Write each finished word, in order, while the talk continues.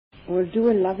we'll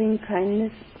do a loving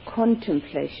kindness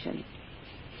contemplation,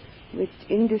 with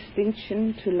in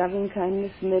distinction to loving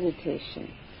kindness meditation.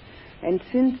 And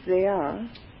since they are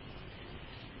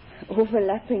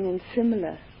overlapping and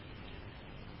similar,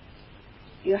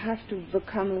 you have to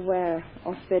become aware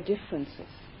of their differences.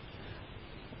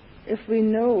 If we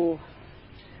know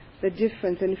the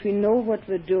difference and if we know what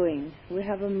we're doing, we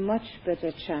have a much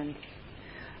better chance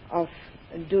of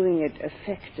doing it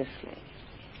effectively.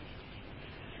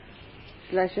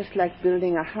 It's just like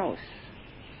building a house.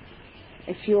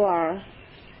 If you are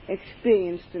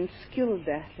experienced and skilled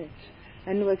at it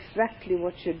and know exactly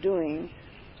what you're doing,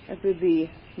 it will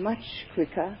be much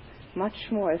quicker, much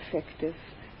more effective,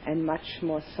 and much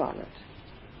more solid.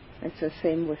 It's the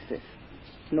same with this.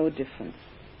 No difference.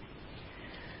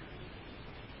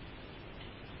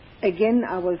 Again,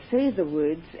 I will say the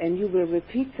words and you will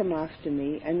repeat them after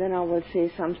me, and then I will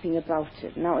say something about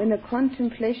it. Now, in a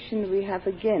contemplation we have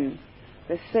again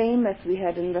the same as we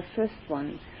had in the first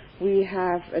one. We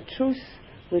have a truth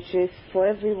which is for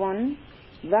everyone,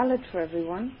 valid for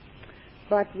everyone,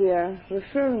 but we are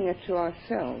referring it to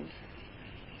ourselves.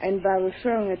 And by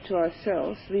referring it to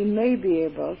ourselves, we may be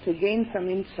able to gain some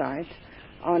insight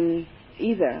on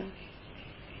either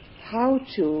how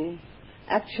to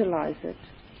actualize it,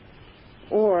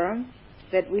 or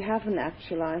that we haven't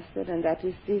actualized it, and that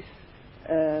is this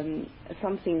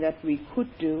something that we could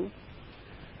do.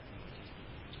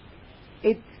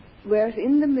 Whereas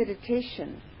in the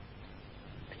meditation,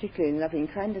 particularly in loving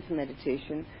kindness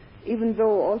meditation, even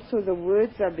though also the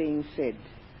words are being said,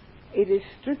 it is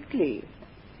strictly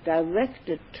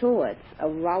directed towards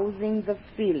arousing the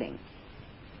feeling.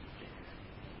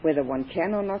 Whether one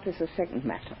can or not is a second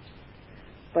matter.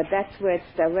 But that's where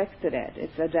it's directed at.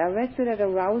 It's directed at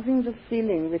arousing the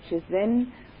feeling, which is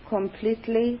then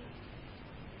completely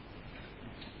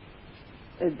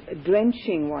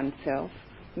drenching oneself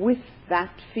with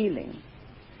that feeling.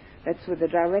 That's with the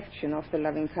direction of the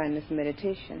loving kindness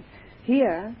meditation.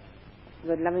 Here,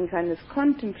 the loving kindness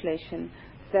contemplation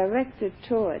is directed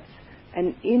towards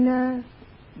an inner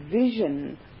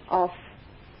vision of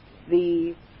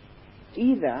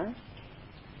either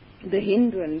the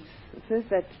hindrances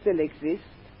that still exist,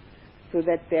 so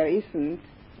that there isn't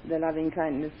the loving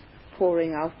kindness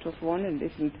pouring out of one and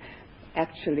isn't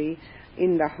actually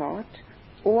in the heart,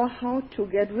 or how to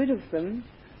get rid of them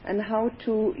and how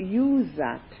to use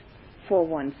that for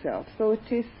oneself. So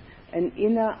it is an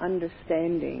inner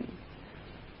understanding.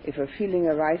 If a feeling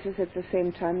arises at the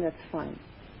same time, that's fine.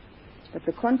 But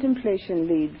the contemplation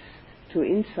leads to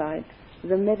insight.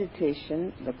 The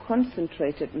meditation, the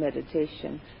concentrated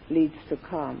meditation, leads to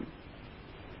calm.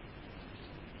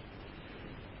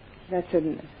 That's a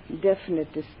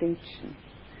definite distinction.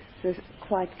 So it's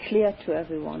quite clear to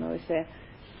everyone, or is there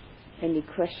any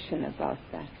question about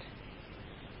that?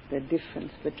 The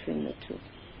difference between the two?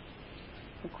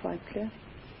 Quite clear?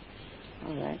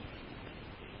 All right.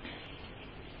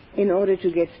 In order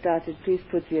to get started, please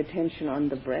put the attention on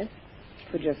the breath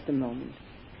for just a moment.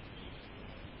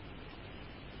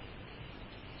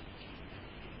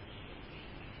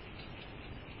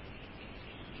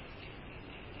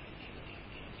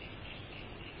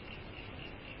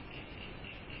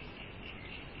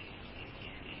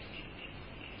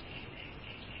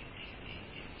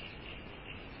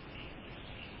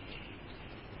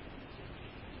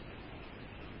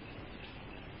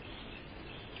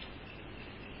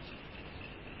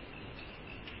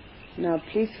 Now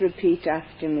please repeat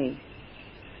after me.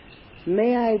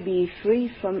 May I be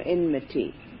free from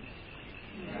enmity.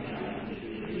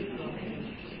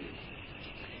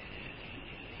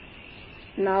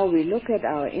 Now we look at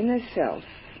our inner self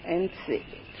and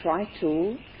try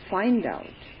to find out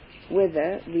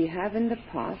whether we have in the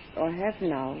past or have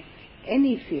now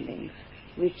any feelings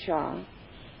which are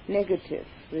negative,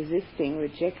 resisting,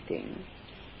 rejecting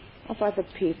of other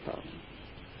people,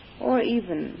 or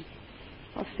even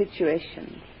of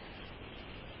situations.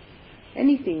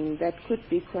 Anything that could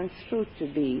be construed to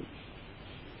be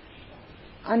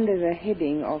under the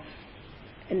heading of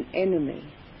an enemy.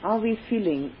 Are we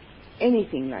feeling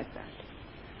anything like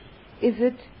that? Is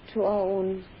it to our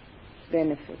own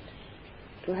benefit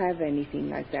to have anything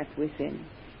like that within?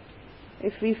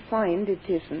 If we find it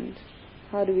isn't,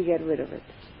 how do we get rid of it?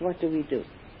 What do we do?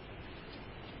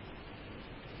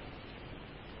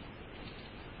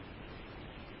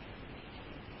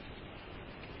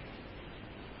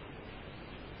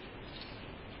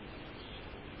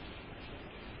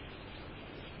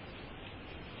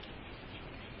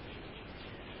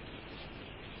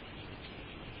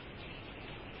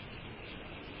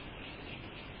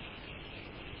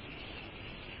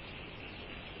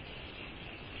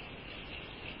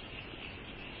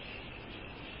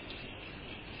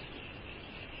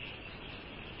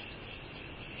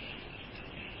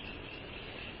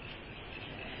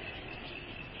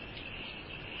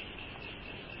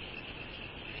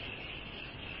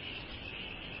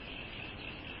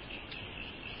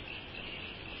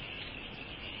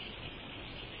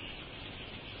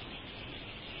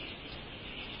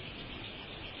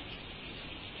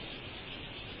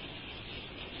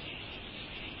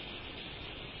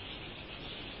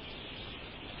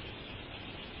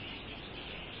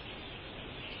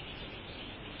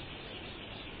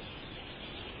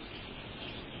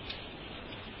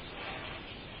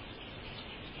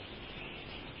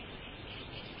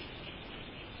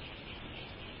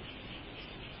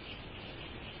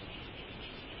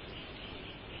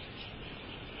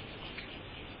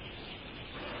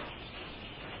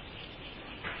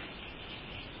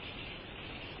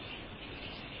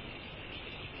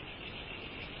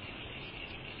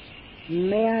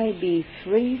 May I be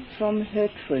free from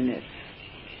hurtfulness.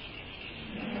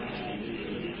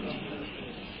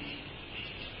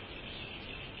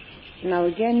 Now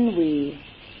again we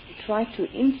try to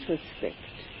introspect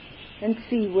and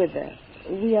see whether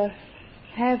we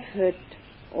have hurt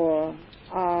or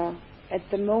are at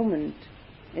the moment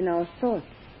in our thoughts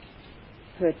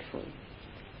hurtful.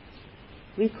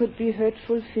 We could be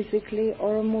hurtful physically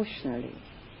or emotionally.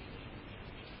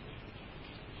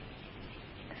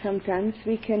 Sometimes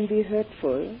we can be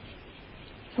hurtful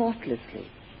thoughtlessly,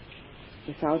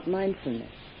 without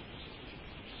mindfulness.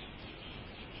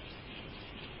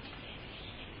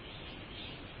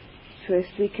 First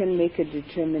we can make a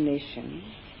determination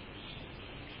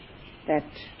that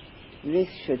this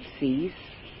should cease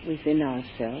within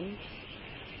ourselves,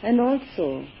 and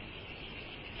also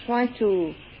try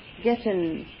to get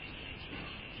an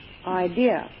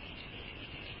idea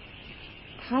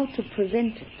how to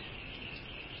prevent it.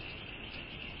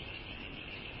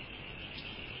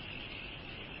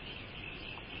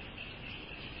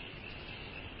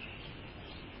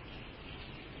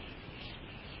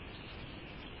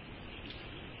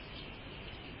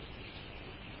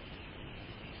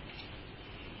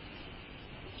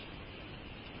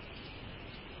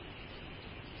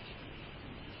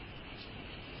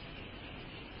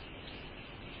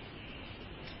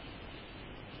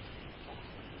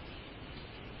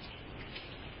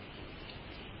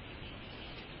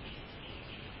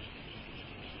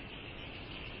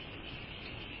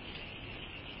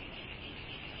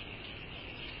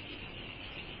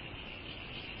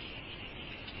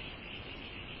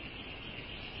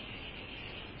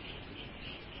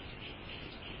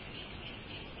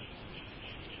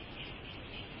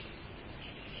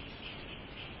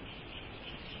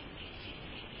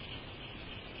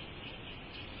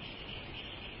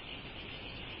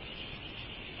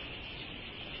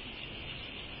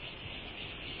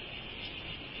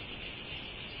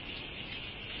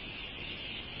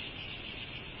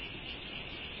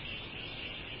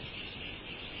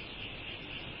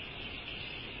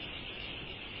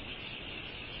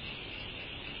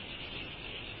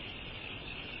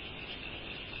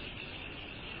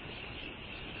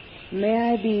 May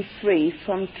I be free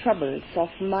from troubles of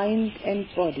mind and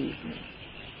body.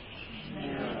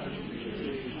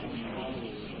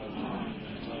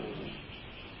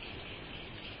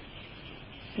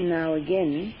 Now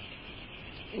again,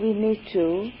 we need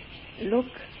to look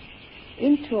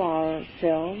into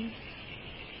ourselves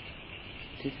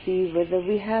to see whether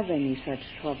we have any such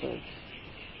troubles.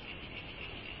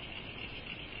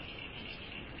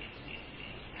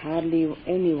 Hardly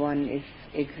anyone is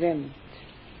exempt.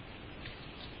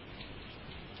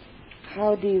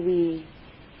 How do we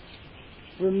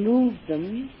remove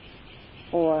them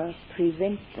or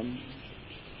prevent them?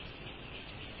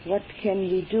 What can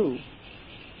we do?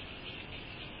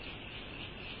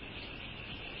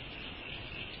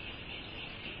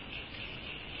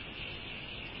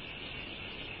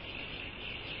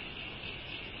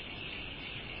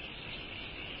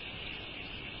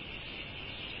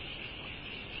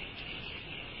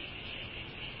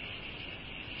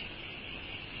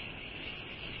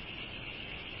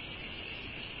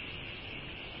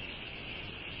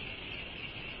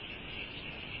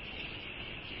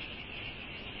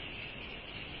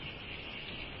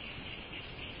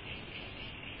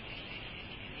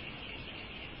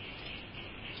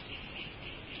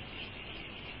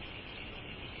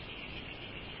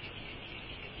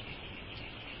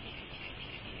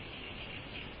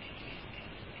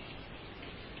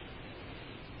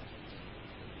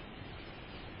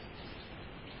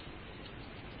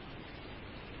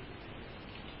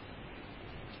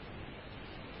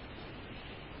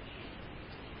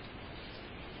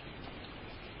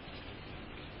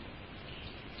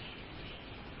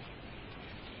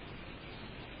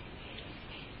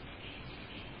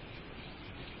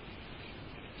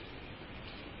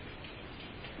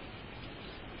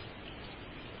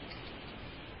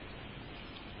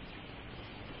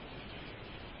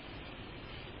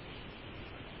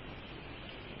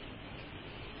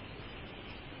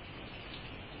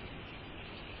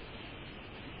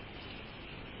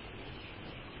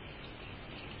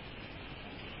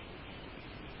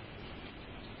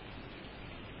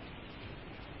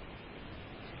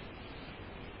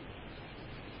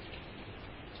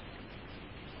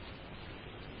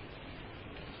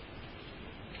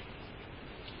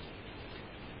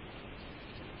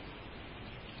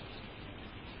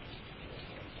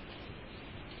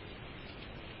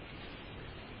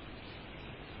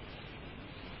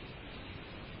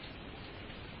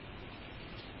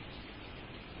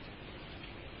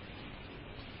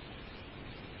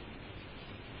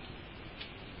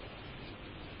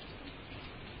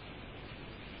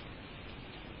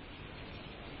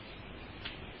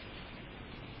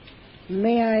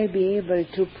 may I be able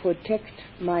to protect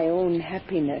my own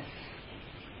happiness.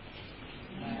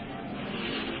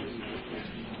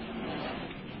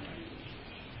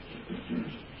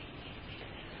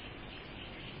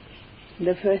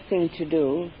 The first thing to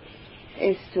do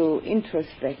is to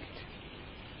introspect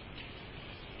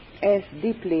as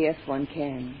deeply as one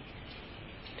can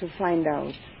to find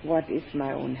out what is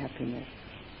my own happiness.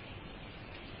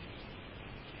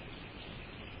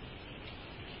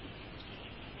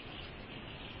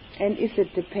 And is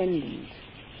it dependent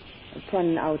upon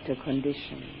an outer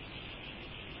condition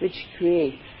which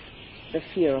creates the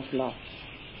fear of loss?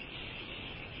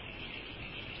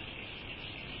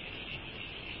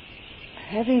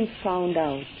 Having found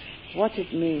out what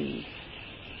it means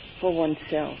for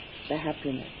oneself, the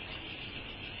happiness,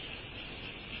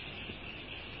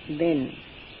 then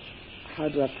how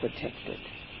do I protect it?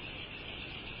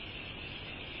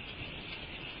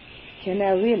 Can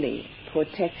I really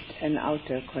protect an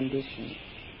outer condition?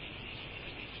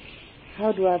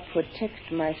 How do I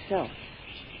protect myself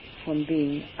from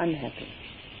being unhappy?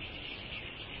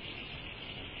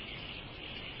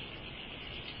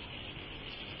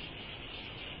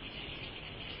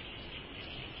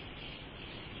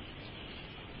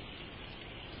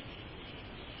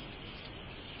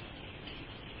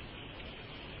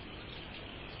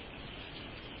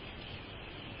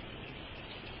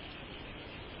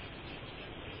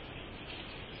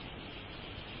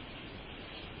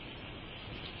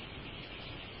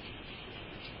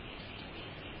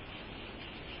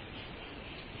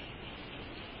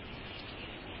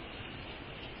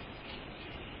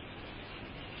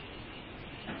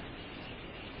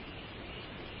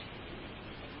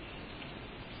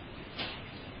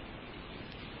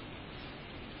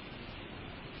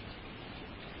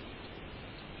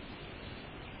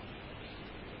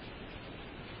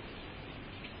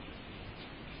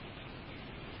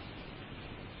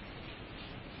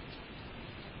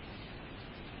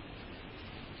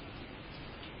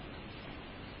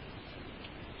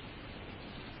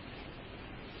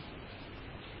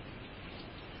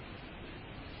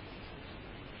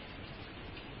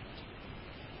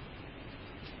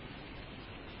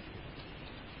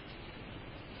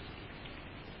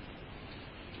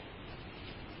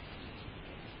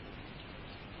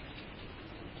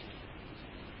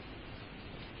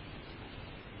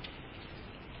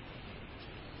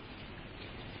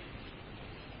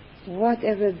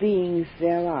 Whatever beings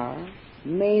there are,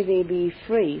 may they be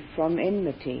free from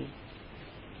enmity.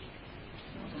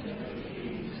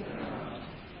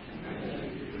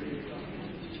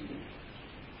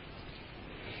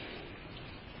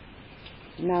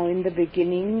 Now, in the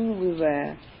beginning, we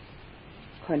were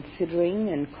considering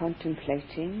and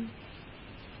contemplating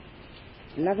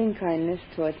loving kindness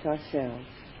towards ourselves.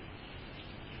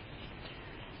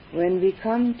 When we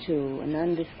come to an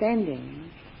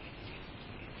understanding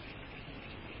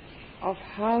of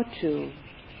how to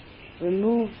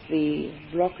remove the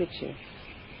blockages,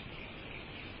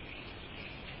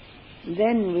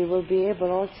 then we will be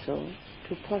able also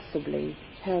to possibly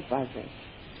help others.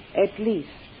 At least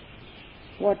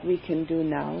what we can do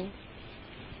now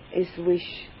is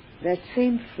wish that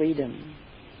same freedom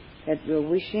that we're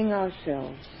wishing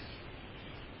ourselves,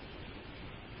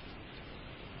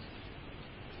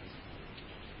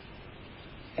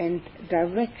 and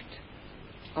direct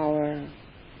our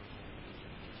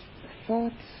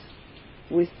thoughts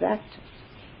with that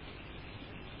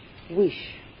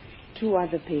wish to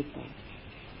other people,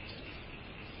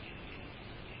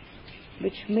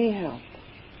 which may help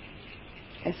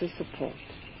as a support.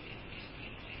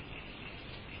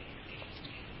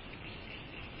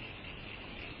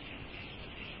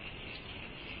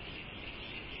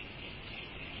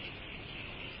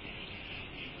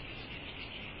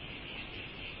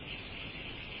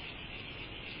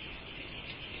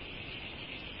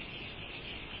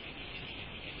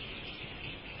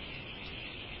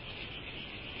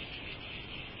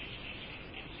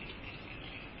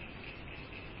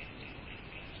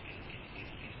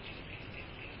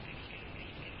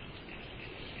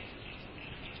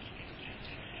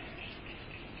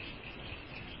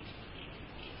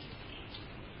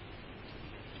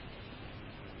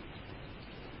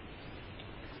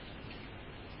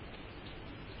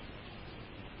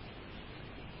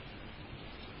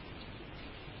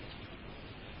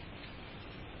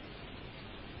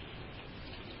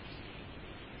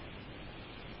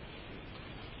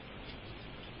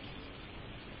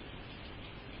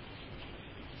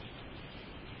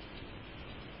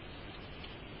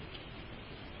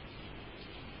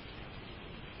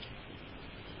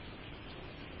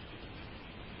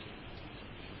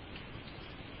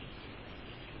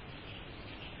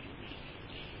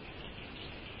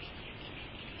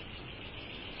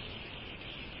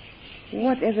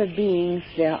 Whatever beings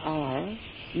there are,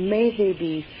 may they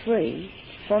be free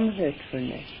from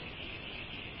hurtfulness.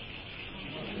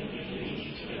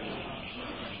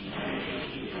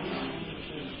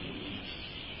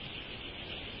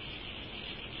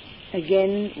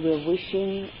 Again, we're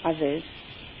wishing others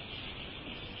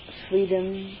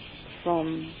freedom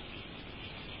from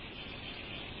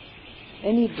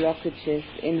any blockages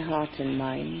in heart and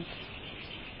mind.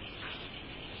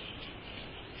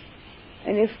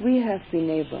 And if we have been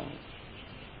able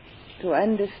to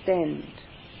understand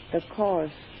the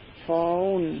cause for our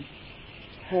own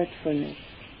hurtfulness,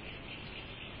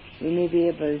 we may be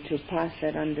able to pass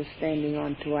that understanding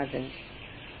on to others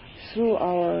through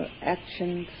our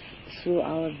actions, through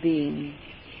our being,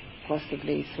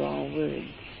 possibly through our words.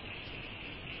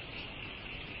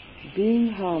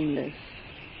 Being harmless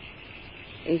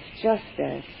is just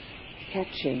as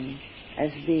catching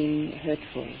as being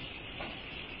hurtful.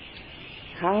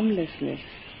 Harmlessness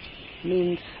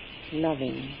means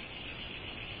loving.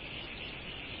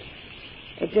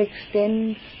 It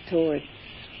extends towards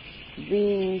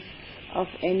beings of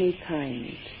any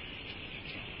kind,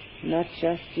 not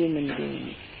just human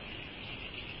beings.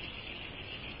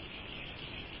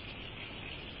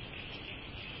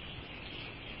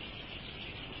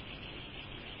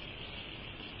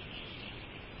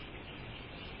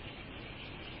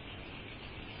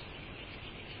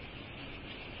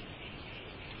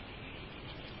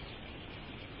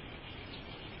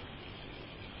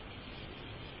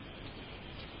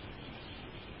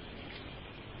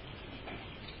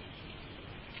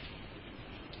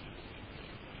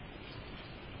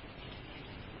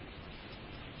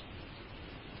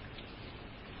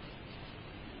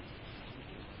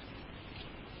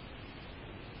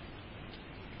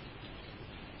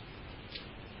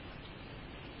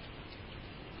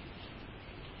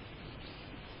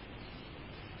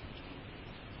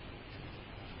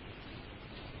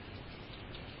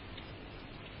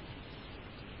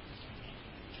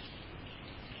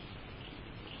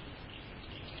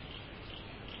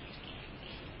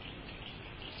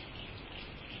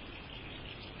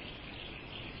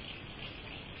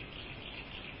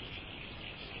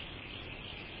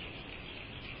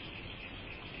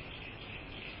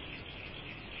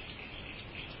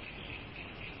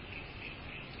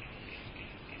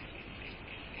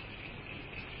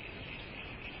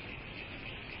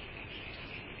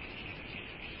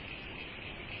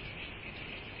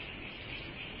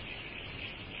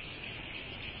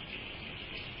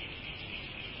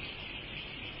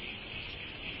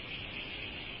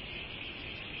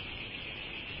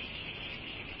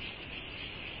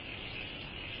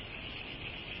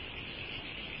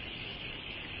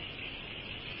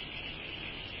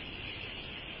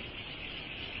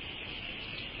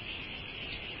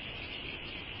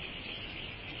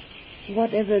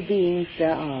 Whatever beings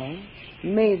there are,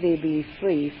 may they be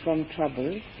free from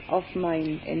troubles of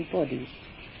mind and body.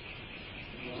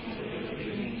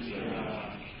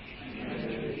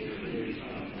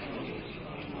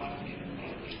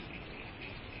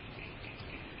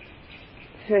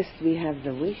 First we have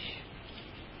the wish,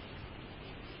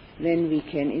 then we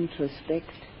can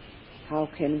introspect, how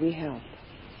can we help?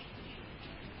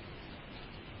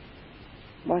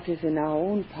 What is in our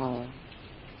own power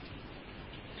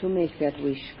to make that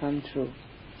wish come true?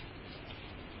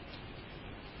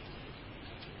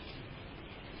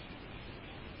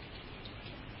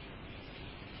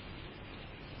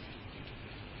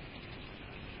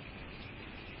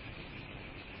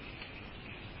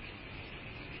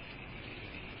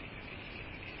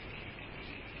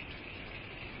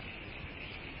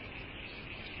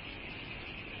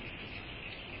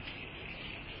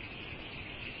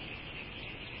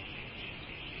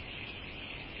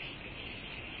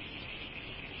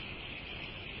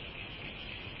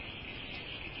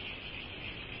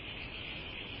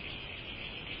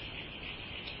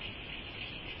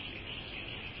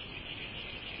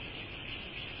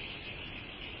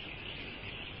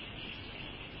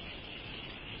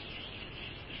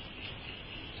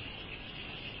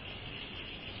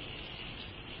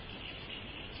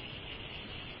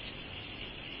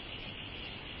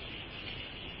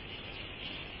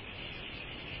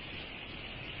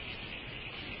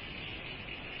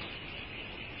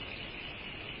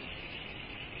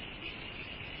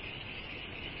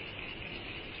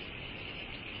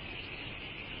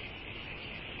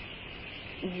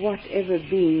 Whatever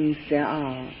beings there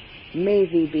are, may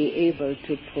they be able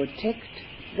to protect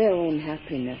their own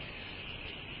happiness.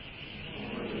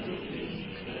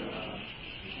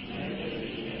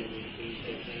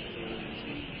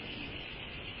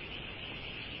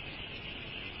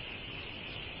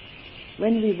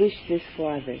 When we wish this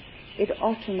for others, it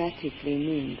automatically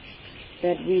means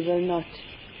that we will not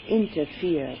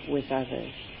interfere with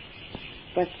others,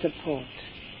 but support.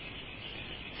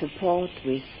 Support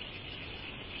with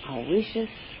our wishes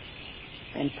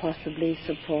and possibly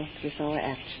support with our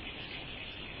actions.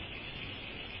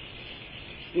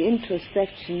 The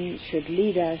introspection should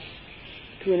lead us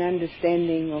to an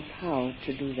understanding of how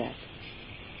to do that.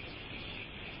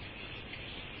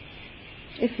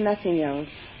 If nothing else,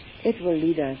 it will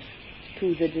lead us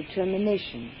to the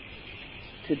determination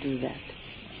to do that.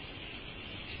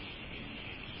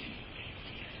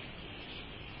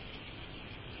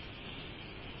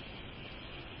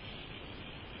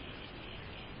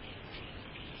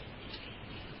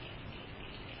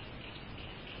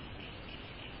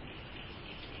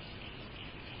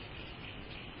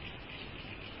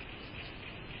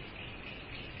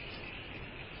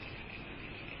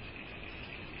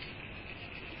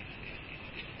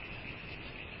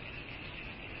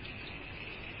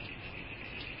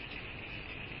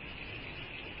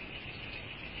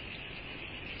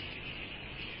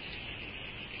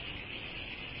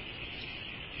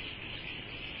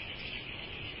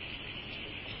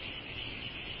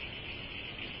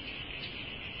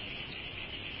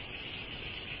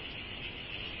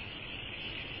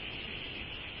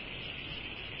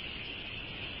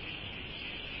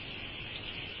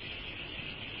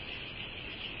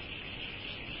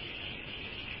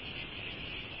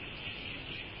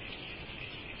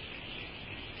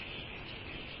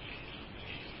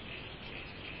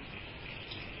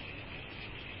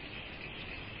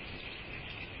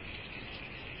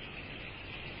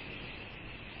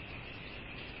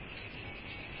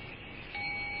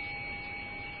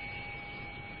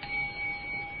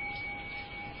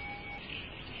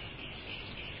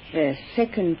 The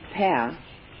second pair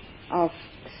of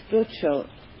spiritual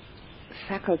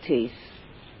faculties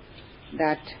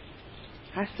that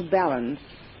has to balance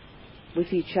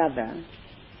with each other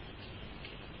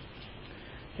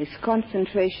is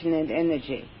concentration and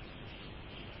energy.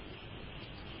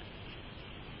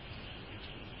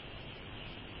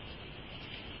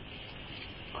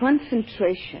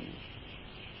 Concentration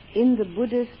in the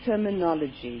Buddhist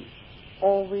terminology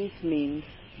always means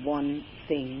one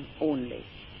thing only.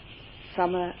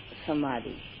 Sama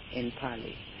Samadhi in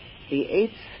Pali, the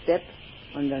eighth step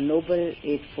on the Noble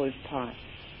Eightfold Path.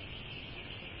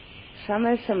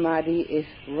 Sama Samadhi is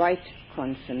right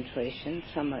concentration,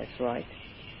 Sama is right,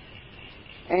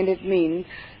 and it means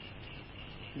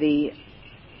the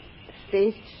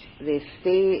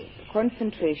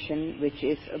concentration which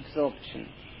is absorption.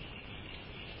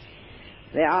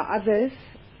 There are other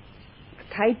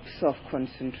types of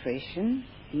concentration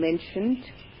mentioned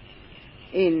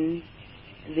in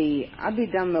the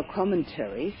Abhidhamma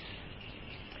commentaries,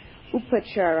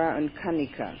 Upachara and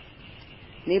Kanika,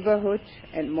 neighborhood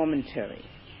and momentary.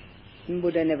 And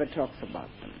Buddha never talks about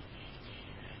them.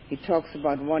 He talks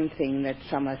about one thing, that's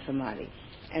Sama Samadhi,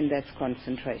 and that's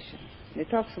concentration. He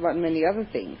talks about many other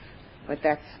things, but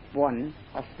that's one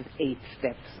of the 8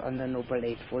 steps on the Noble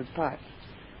Eightfold Path.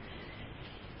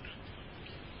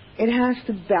 It has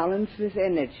to balance with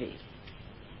energy.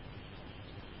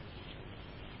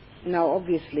 Now,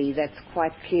 obviously, that's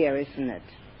quite clear, isn't it?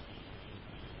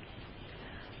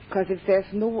 Because if there's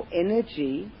no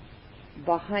energy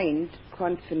behind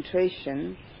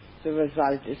concentration, the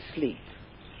result is sleep.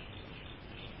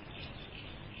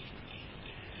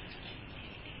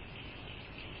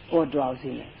 Or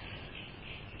drowsiness.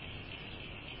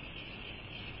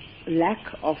 Lack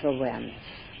of awareness.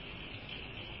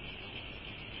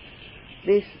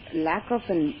 This lack of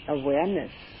an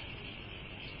awareness,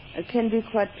 it can be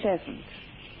quite pleasant.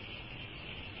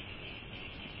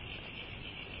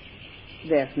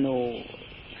 There's no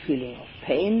feeling of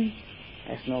pain,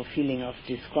 there's no feeling of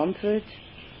discomfort.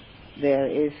 There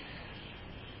is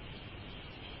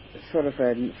sort of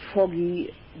a foggy,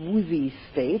 woozy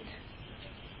state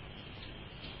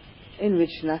in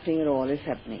which nothing at all is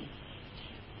happening.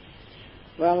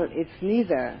 Well, it's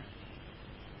neither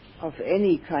of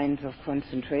any kind of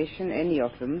concentration, any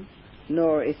of them,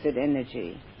 nor is it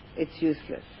energy. It's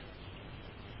useless.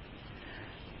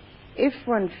 If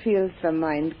one feels the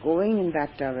mind going in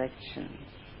that direction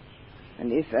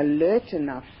and is alert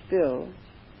enough still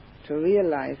to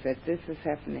realize that this is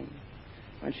happening,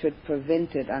 one should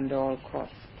prevent it under all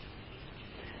costs.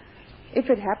 If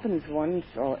it happens once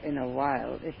or in a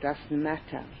while, it doesn't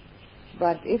matter.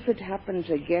 But if it happens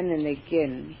again and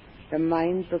again, the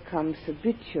mind becomes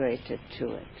habituated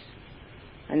to it.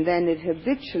 And then it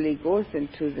habitually goes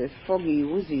into this foggy,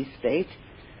 woozy state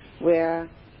where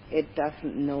it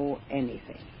doesn't know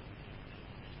anything.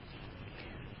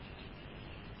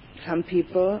 Some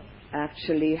people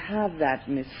actually have that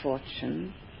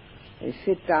misfortune. They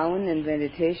sit down in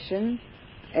meditation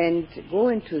and go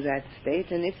into that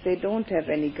state, and if they don't have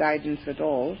any guidance at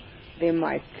all, they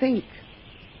might think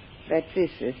that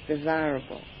this is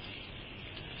desirable.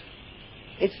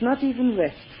 It's not even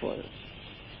restful.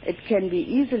 It can be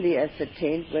easily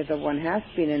ascertained whether one has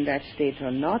been in that state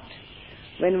or not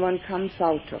when one comes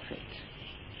out of it.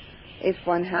 If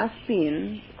one has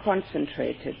been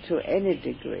concentrated to any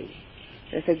degree,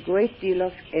 there's a great deal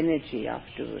of energy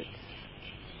afterwards.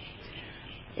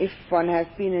 If one has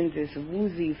been in this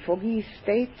woozy, foggy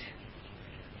state,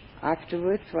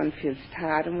 afterwards one feels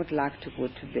tired and would like to go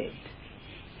to bed.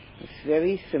 It's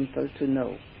very simple to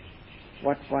know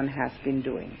what one has been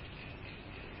doing,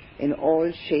 in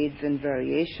all shades and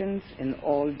variations, in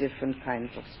all different kinds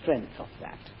of strength of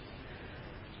that.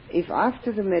 If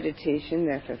after the meditation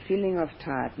there's a feeling of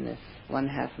tiredness, one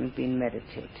hasn't been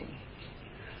meditating.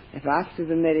 If after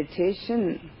the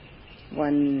meditation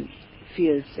one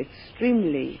feels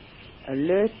extremely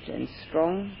alert and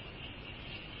strong,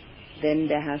 then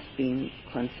there has been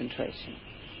concentration.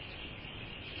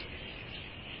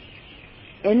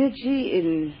 Energy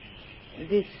in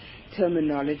this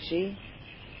terminology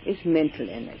is mental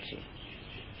energy.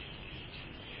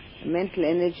 Mental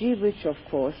energy, which of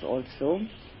course also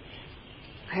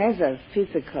has a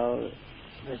physical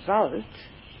result.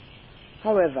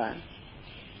 However,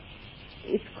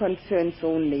 it concerns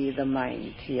only the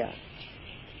mind here.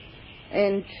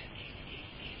 And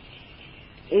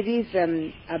it is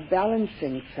a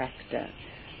balancing factor,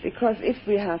 because if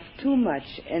we have too much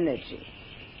energy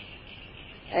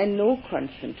and no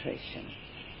concentration,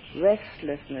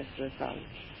 restlessness results.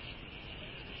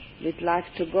 We'd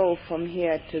like to go from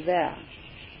here to there.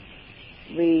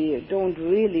 We don't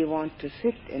really want to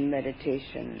sit in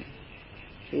meditation.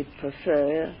 We'd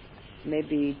prefer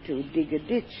maybe to dig a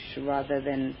ditch rather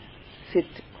than sit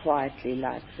quietly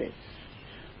like this.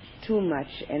 Too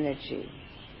much energy.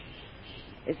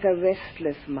 It's a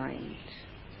restless mind,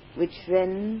 which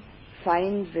then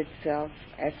finds itself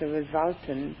as a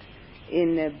resultant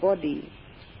in a body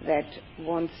that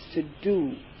wants to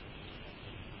do.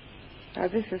 Now,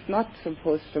 this is not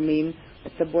supposed to mean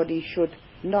that the body should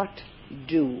not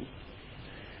do,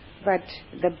 but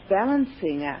the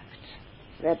balancing act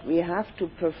that we have to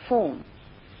perform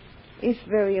is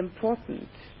very important.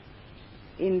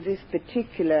 In this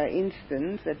particular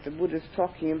instance that the Buddha is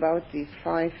talking about, these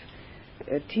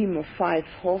a team of 5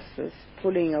 horses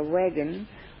pulling a wagon,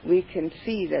 we can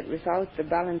see that without the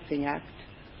balancing act,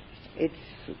 it's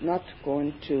not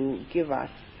going to give us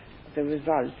the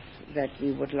results that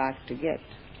we would like to get.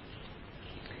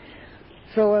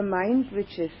 So a mind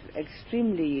which is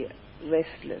extremely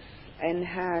restless and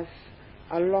has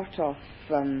a lot of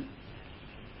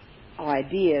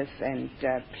ideas and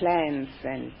plans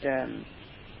and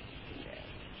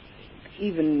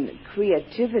even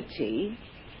creativity,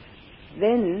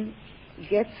 then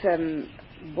gets a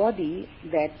body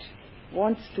that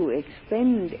wants to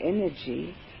expend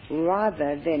energy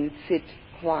rather than sit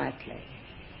quietly.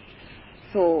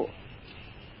 So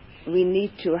we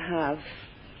need to have,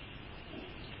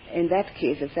 in that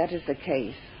case, if that is the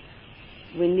case,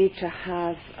 we need to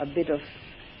have a bit of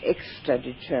extra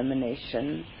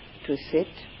determination to sit.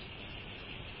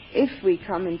 If we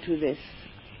come into this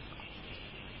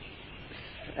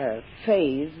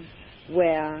phase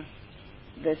where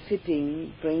the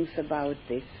sitting brings about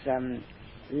this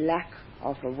lack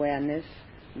of awareness,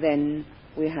 then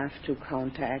we have to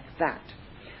counteract that.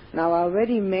 Now, I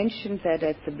already mentioned that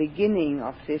at the beginning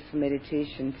of this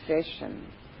meditation session,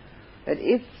 that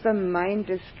if the mind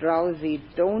is drowsy,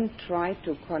 don't try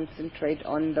to concentrate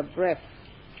on the breath.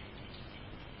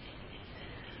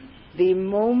 The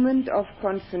moment of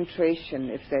concentration,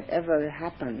 if that ever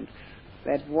happens,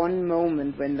 that one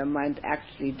moment when the mind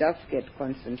actually does get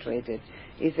concentrated,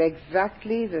 is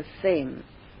exactly the same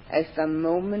as the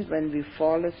moment when we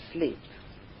fall asleep.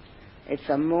 It's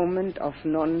a moment of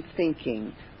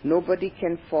non-thinking. Nobody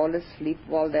can fall asleep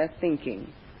while they're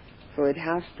thinking. So it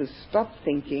has to stop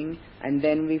thinking and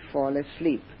then we fall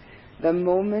asleep. The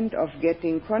moment of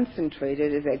getting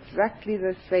concentrated is exactly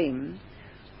the same.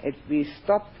 We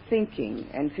stop thinking,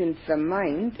 and since the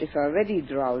mind is already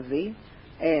drowsy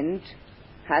and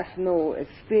has no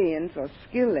experience or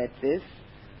skill at this,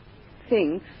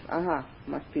 thinks,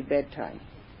 must be bedtime.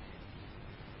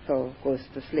 So goes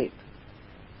to sleep.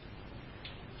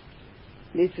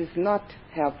 This is not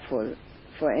helpful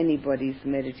for anybody's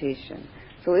meditation.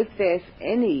 So if there's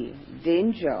any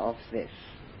danger of this,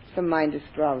 the mind is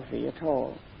drowsy at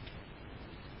all,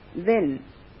 then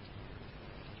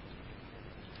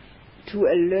to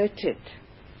alert it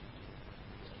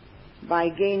by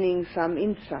gaining some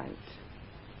insight,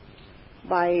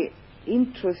 by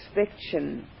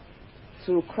introspection,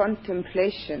 through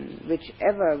contemplation,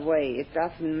 whichever way, it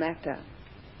doesn't matter,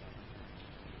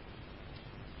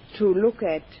 to look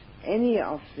at any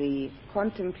of the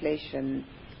contemplation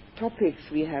topics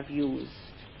we have used,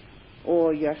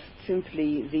 or just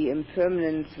simply the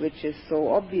impermanence which is so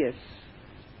obvious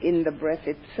in the breath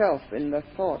itself, in the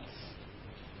thoughts,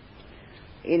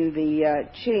 in the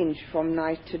change from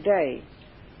night to day,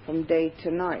 from day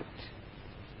to night,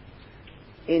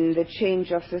 in the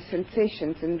change of the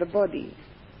sensations in the body.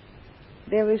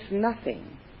 There is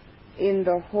nothing in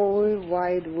the whole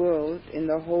wide world, in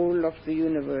the whole of the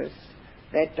universe,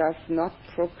 that does not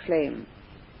proclaim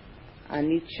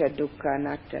anicca, dukkha,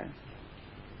 anatta,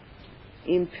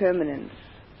 impermanence,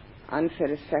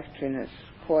 unsatisfactoriness,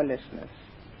 corelessness.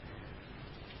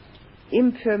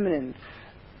 Impermanence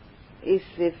is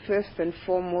the first and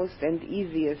foremost and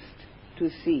easiest to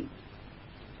see.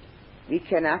 We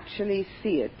can actually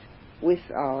see it with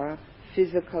our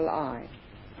physical eye.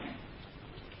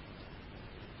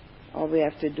 All we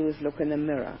have to do is look in the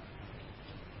mirror.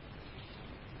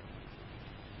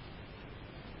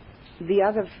 The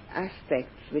other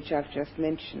aspects which I've just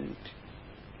mentioned,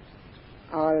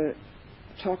 I'll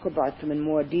talk about them in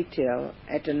more detail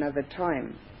at another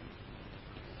time.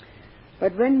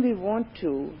 But when we want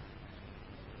to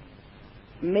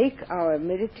make our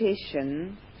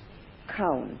meditation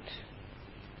count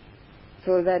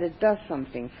so that it does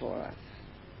something for us,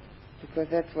 because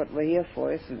that's what we're here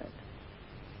for, isn't it?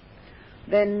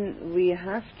 Then we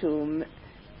have to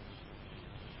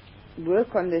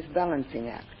work on this balancing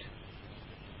act.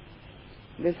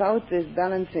 Without this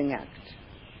balancing act,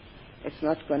 it's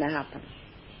not going to happen.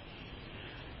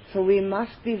 So we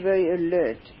must be very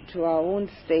alert to our own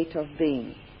state of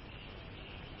being.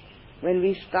 When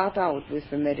we start out with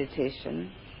the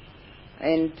meditation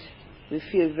and we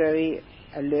feel very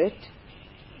alert,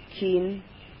 keen,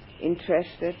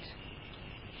 interested,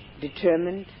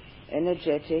 determined,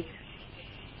 energetic,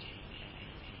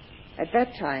 at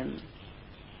that time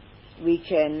we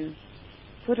can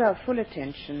put our full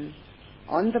attention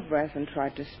on the breath and try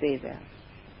to stay there,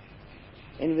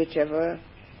 in whichever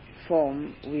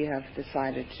form we have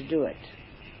decided to do it.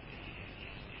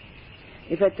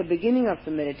 If at the beginning of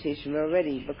the meditation we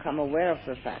already become aware of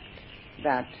the fact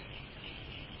that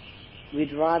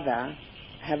we'd rather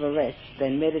have a rest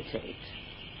than meditate,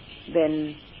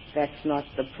 then that's not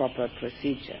the proper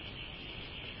procedure.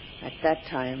 At that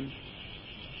time,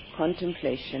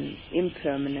 contemplation,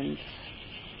 impermanence,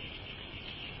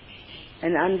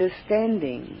 an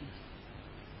understanding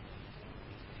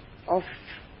of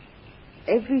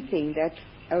everything that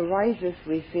arises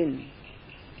within,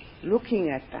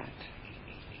 looking at that,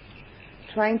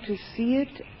 trying to see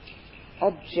it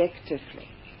objectively.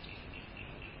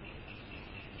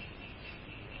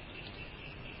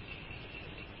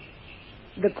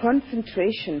 The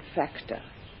concentration factor,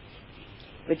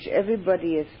 which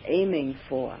everybody is aiming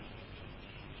for,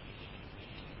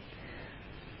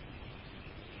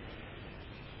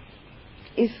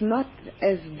 is not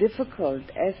as difficult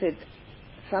as it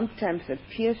sometimes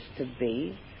appears to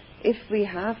be if we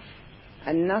have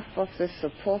enough of the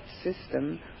support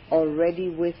system already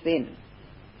within.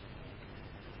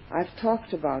 I've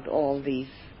talked about all these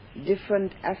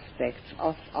different aspects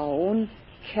of our own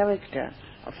character,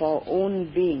 of our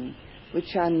own being,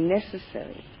 which are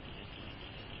necessary.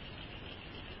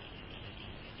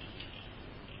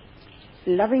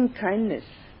 Loving kindness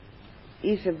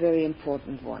is a very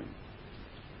important one.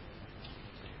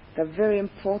 A very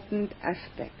important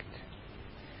aspect.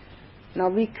 Now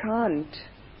we can't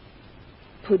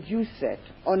produce it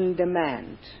on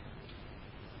demand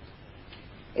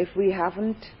if we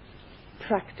haven't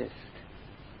practiced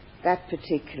that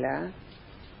particular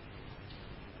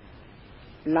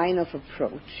line of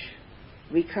approach.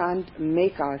 We can't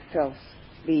make ourselves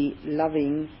be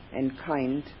loving and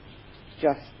kind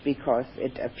just because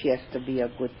it appears to be a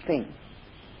good thing.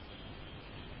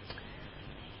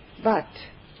 But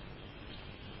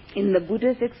in the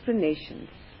Buddha's explanations,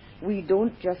 we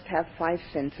don't just have 5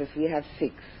 senses, we have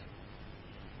 6.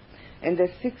 And the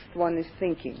 6th one is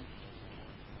thinking.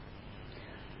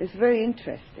 It's very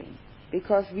interesting,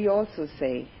 because we also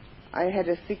say, I had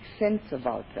a 6th sense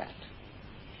about that.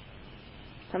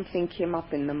 Something came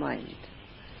up in the mind.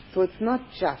 So it's not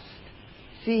just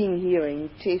seeing, hearing,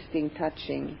 tasting,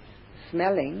 touching,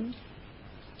 smelling.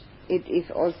 It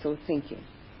is also thinking.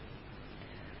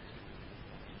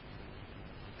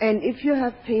 And if you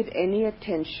have paid any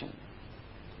attention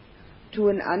to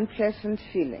an unpleasant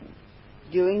feeling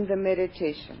during the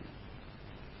meditation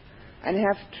and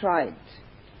have tried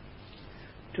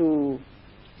to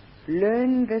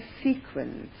learn the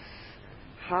sequence,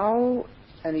 how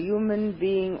a human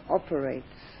being operates,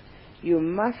 you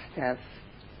must have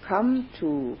come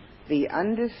to the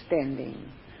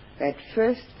understanding that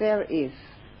first there is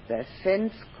the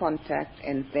sense contact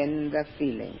and then the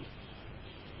feeling.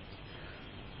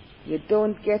 You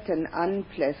don't get an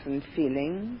unpleasant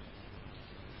feeling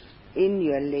in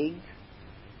your leg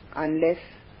unless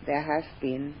there has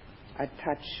been a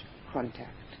touch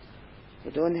contact.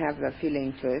 You don't have the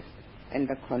feeling first and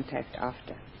the contact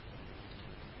after.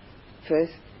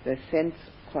 First, the sense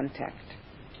contact,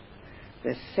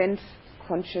 the sense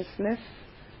consciousness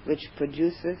which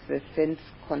produces the sense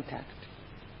contact.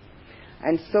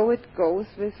 And so it goes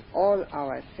with all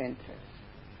our senses,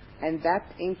 and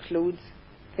that includes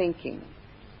thinking.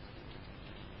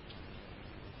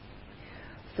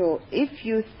 So if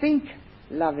you think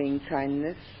loving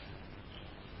kindness,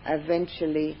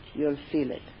 eventually you'll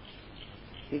feel it.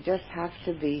 You just have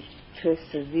to be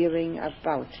persevering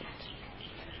about it.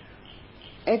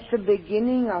 At the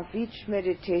beginning of each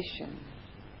meditation,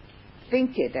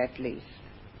 think it at least.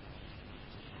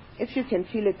 If you can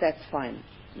feel it, that's fine.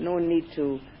 No need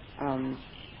to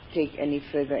take any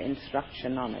further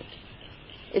instruction on it.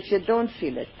 If you don't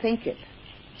feel it, think it.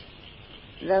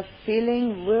 The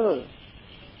feeling will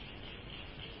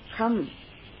come.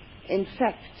 In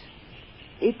fact,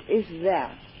 it is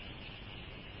there.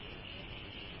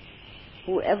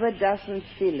 Whoever doesn't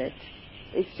feel it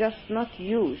is just not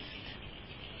used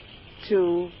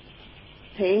to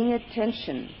paying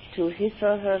attention to his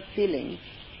or her feelings,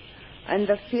 and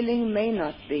the feeling may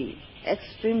not be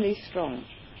extremely strong,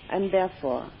 and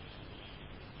therefore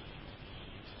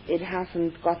it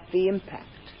hasn't got the impact.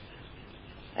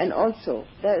 And also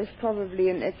there is probably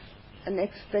an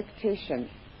expectation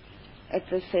at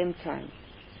the same time.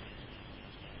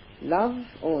 Love,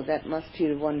 oh, that must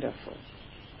feel wonderful.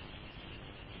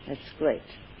 That's great.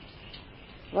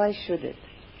 Why should it?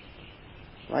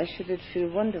 Why should it feel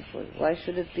wonderful? Why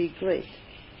should it be great?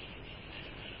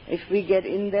 If we get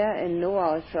in there and know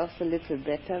ourselves a little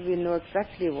better, we know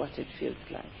exactly what it feels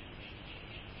like.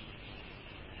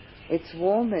 It's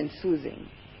warm and soothing,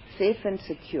 safe and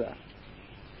secure,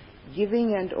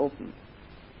 giving and open,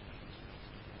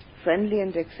 friendly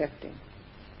and accepting.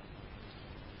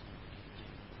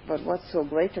 But what's so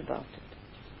great about it?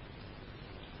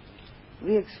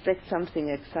 We expect something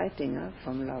exciting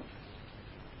from love.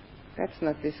 That's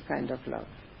not this kind of love.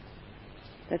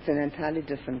 That's an entirely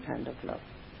different kind of love.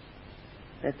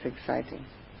 That's exciting.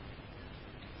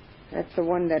 That's the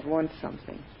one that wants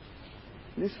something.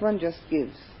 This one just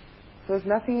gives. There's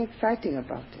nothing exciting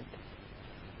about it.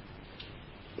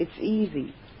 It's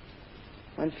easy.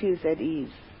 One feels at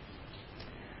ease.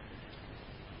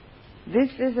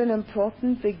 This is an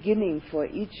important beginning for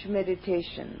each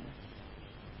meditation.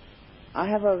 I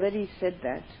have already said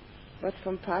that, but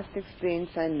from past experience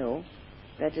I know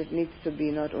that it needs to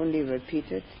be not only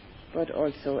repeated, but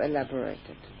also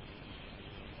elaborated.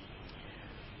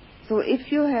 So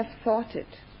if you have thought it,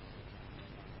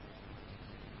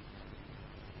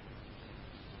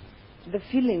 the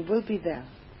feeling will be there.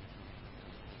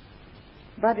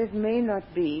 But it may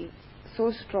not be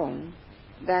so strong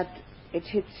that it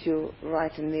hits you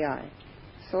right in the eye.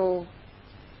 So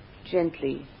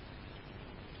gently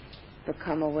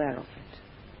become aware of it.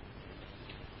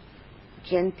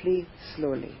 Gently,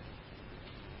 slowly.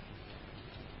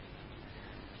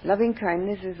 Loving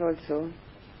kindness is also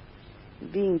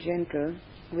being gentle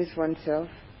with oneself,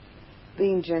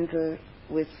 being gentle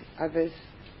with others,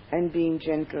 and being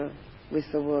gentle with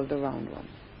the world around one.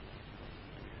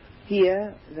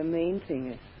 Here, the main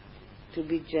thing is to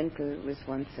be gentle with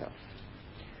oneself.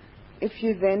 If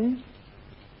you then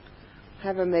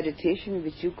have a meditation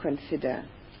which you consider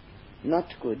not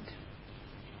good,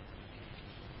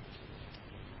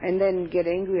 and then get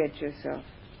angry at yourself,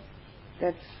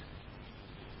 that's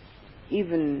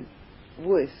even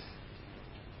worse.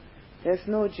 There's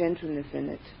no gentleness in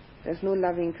it. There's no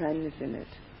loving kindness in it.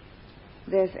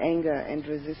 There's anger and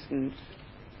resistance,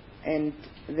 and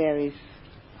there is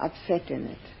upset in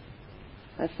it.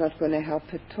 That's not going to help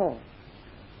at all.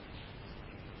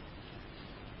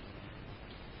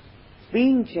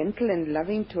 Being gentle and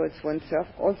loving towards oneself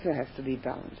also has to be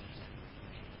balanced.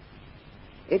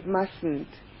 It mustn't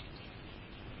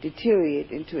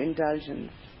deteriorate into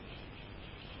indulgence.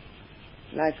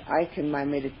 Like I can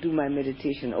do my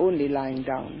meditation only lying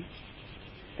down.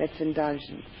 That's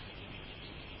indulgence.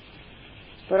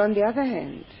 But on the other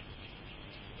hand,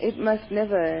 it must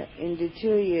never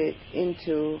deteriorate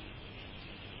into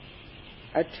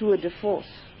a tour de force,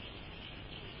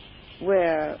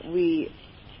 where we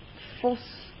force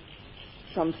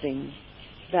something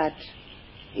that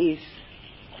is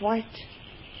quite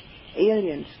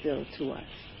alien still to us.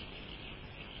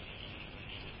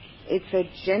 It's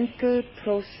a gentle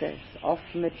process of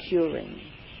maturing.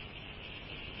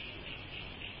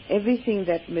 Everything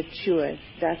that matures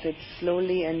does it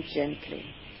slowly and gently.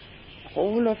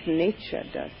 All of nature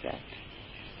does that.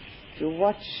 If you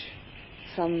watch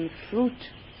some fruit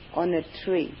on a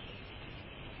tree,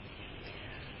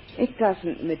 it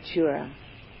doesn't mature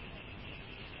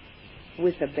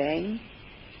with a bang.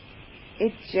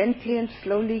 It gently and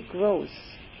slowly grows.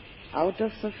 Out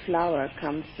of the flower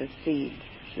comes the seed.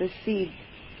 The seed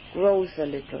grows a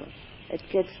little. It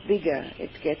gets bigger,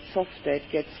 it gets softer,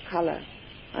 it gets color,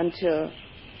 until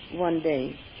one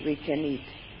day we can eat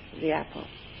the apple.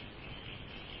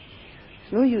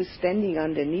 It's no use standing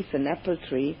underneath an apple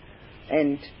tree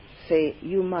and say,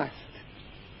 you must.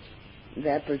 The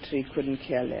apple tree couldn't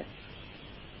care less.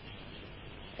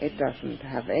 It doesn't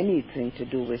have anything to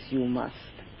do with you must.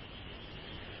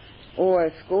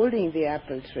 Or scolding the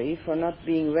apple tree for not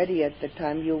being ready at the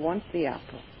time you want the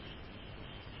apple.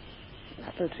 The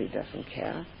apple tree doesn't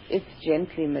care. It's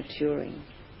gently maturing.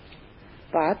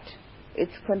 But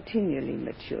it's continually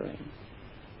maturing.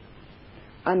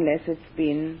 Unless it's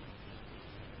been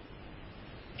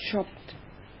chopped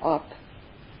up,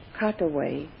 cut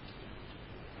away,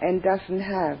 and doesn't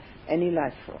have any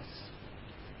life force.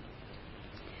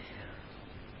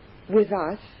 With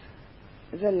us,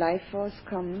 the life force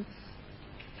comes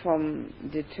from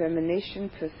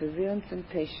determination, perseverance, and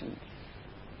patience,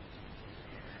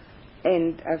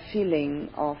 and a feeling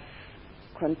of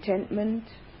contentment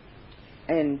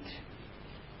and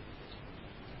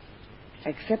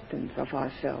acceptance of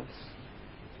ourselves.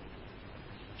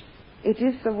 It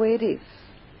is the way it is,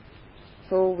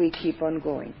 so we keep on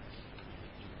going.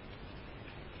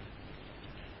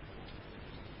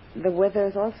 The weather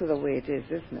is also the way it is,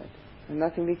 isn't it? There's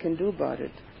nothing we can do about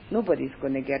it. Nobody's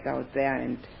going to get out there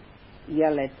and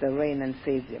yell at the rain and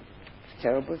say, it's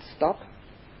terrible, stop.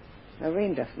 The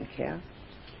rain doesn't care.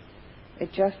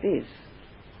 It just is.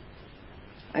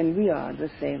 And we are the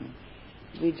same.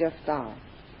 We just are.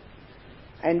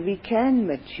 And we can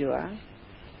mature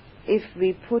if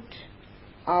we put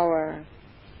our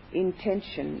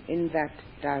intention in that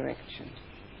direction.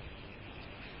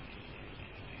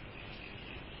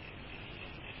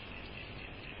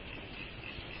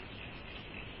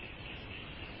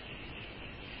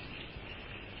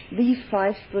 These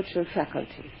 5 spiritual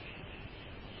faculties,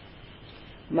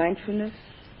 mindfulness,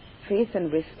 faith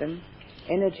and wisdom,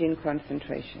 energy and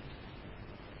concentration,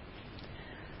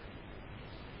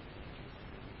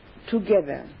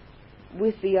 together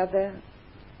with the other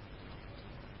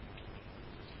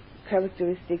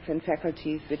characteristics and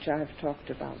faculties which I have talked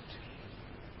about,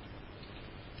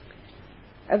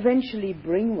 eventually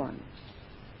bring one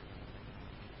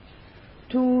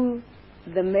to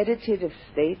the meditative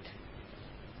state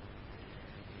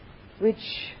which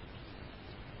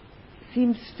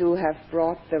seems to have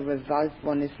brought the result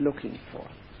one is looking for.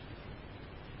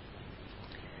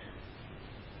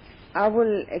 I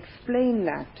will explain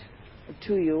that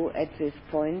to you at this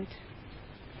point,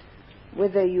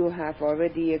 whether you have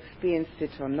already experienced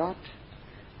it or not,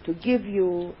 to give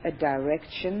you a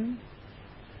direction,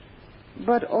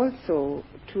 but also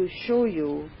to show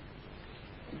you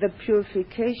the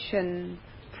purification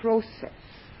process.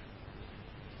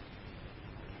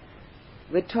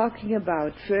 We're talking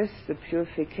about first the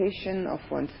purification of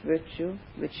one's virtue,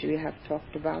 which we have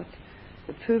talked about,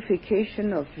 the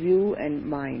purification of view and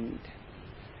mind.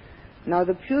 Now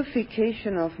the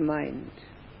purification of mind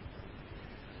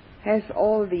has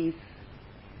all these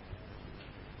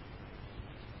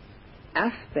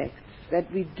aspects that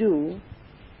we do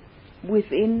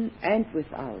within and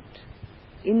without,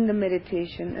 in the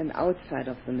meditation and outside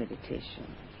of the meditation.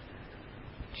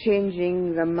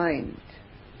 Changing the mind,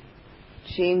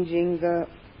 changing the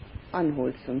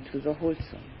unwholesome to the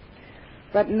wholesome.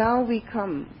 But now we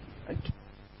come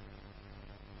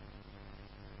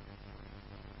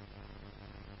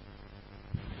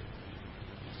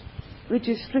which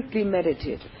is strictly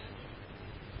meditative.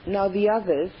 Now the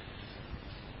others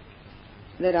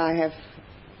that I have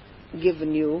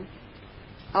given you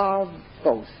are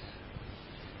both.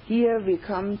 Here we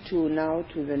come to now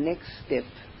to the next step,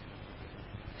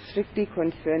 strictly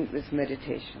concerned with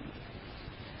meditation.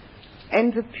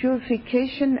 And the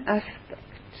purification aspect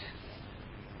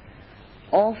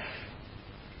of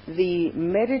the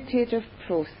meditative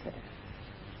process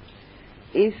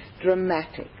is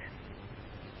dramatic.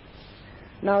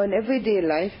 Now in everyday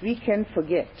life we can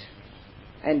forget,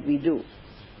 and we do.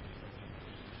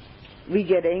 We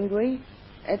get angry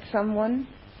at someone,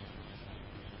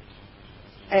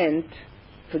 and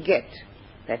forget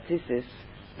that this is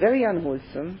very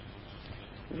unwholesome,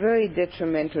 very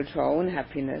detrimental to our own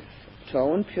happiness, to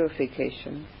our own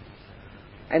purification.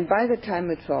 And by the time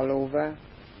it's all over,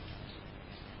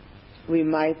 we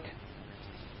might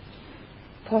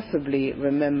possibly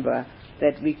remember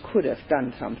that we could have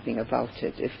done something about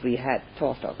it if we had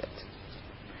thought of it.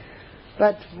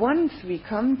 But once we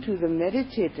come to the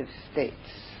meditative states,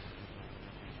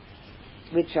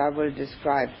 which I will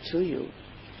describe to you,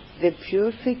 the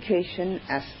purification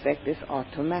aspect is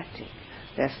automatic.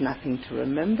 There's nothing to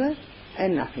remember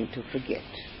and nothing to forget.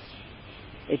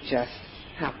 It just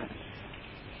happens.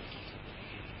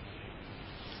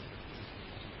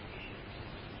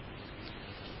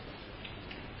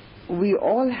 We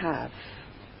all have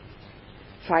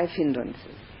 5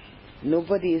 hindrances.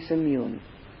 Nobody is immune.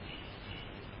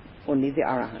 Only the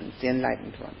Arahants, the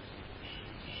enlightened ones.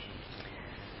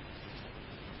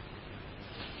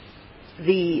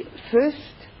 The first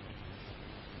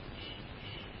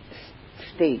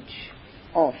stage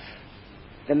of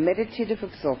the meditative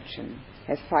absorption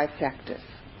has 5 factors.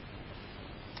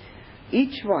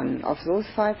 Each one of those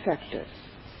 5 factors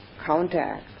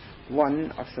counteracts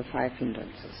one of the 5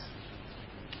 hindrances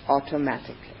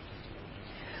automatically.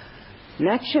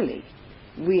 Naturally,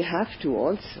 we have to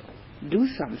also do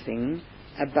something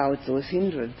about those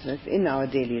hindrances in our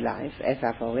daily life, as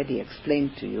I've already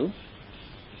explained to you.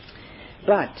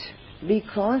 But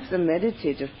because the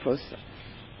meditative process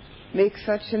makes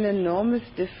such an enormous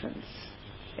difference,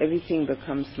 everything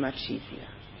becomes much easier.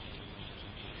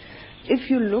 If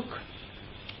you look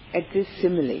at this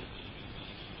simile,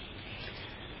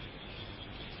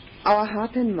 our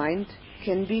heart and mind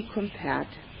can be compared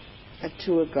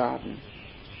to a garden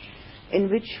in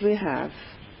which we have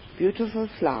beautiful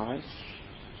flowers,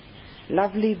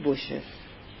 lovely bushes,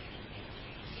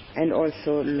 and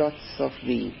also lots of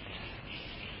weeds,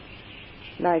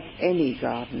 like any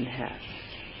garden has.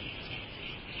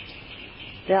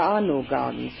 There are no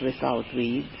gardens without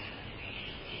weeds,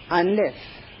 unless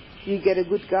you get a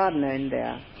good gardener in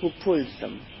there who pulls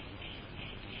them.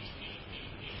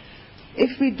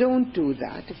 If we don't do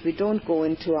that, if we don't go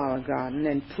into our garden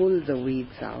and pull the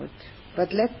weeds out,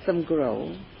 but let them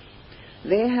grow,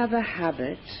 they have a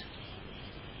habit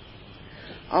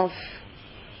of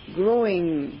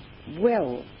growing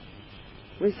well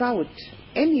without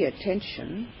any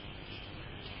attention,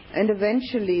 and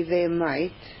eventually they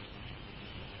might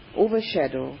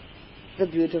overshadow the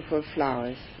beautiful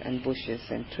flowers and bushes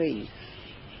and trees.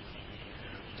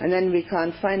 And then we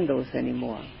can't find those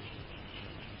anymore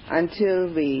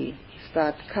until we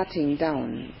start cutting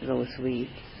down those weeds.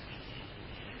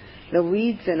 The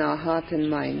weeds in our heart and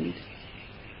mind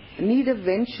need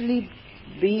eventually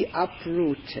be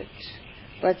uprooted,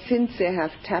 but since they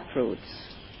have taproots,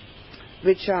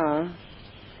 which are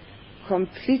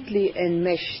completely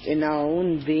enmeshed in our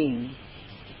own being,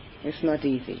 it's not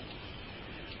easy.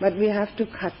 But we have to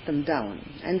cut them down,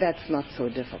 and that's not so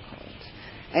difficult.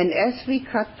 And as we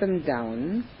cut them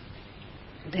down,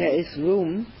 there is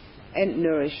room and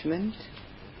nourishment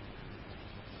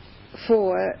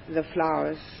for the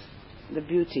flowers, the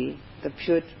beauty, the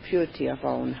purity of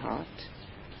our own heart.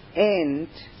 And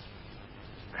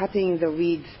cutting the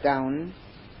weeds down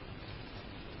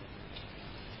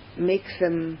makes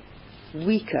them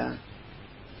weaker,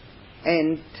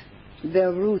 and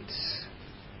their roots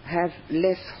have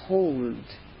less hold,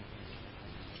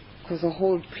 because the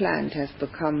whole plant has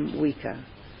become weaker.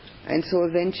 And so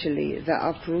eventually the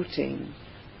uprooting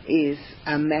is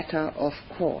a matter of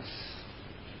course.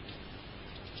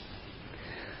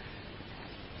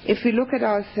 If we look at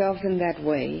ourselves in that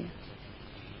way,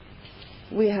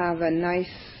 we have a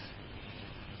nice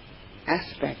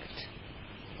aspect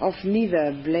of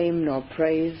neither blame nor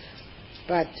praise,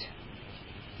 but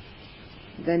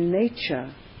the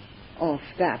nature of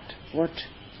that what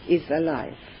is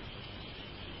alive.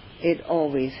 It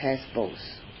always has both.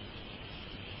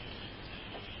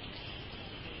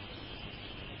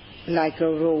 Like a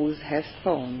rose has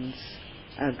thorns,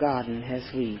 a garden has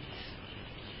weeds.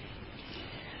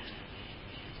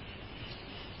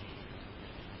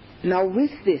 Now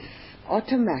with this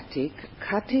automatic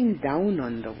cutting down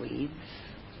on the weeds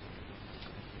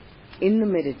in the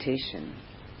meditation,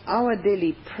 our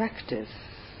daily practice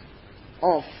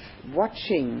of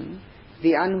watching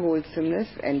the unwholesomeness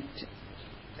and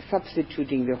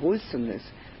substituting the wholesomeness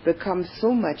becomes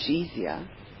so much easier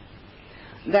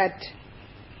that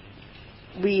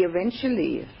we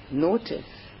eventually notice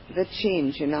the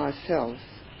change in ourselves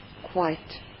quite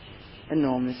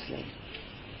enormously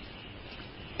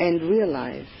and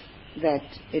realize that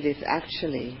it is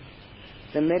actually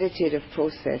the meditative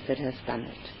process that has done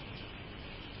it.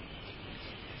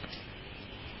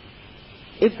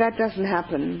 If that doesn't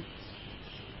happen,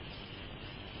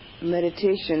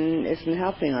 meditation isn't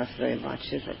helping us very much,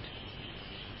 is it?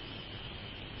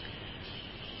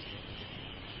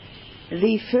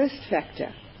 The first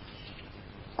factor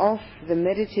of the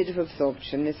meditative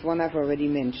absorption is one I've already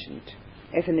mentioned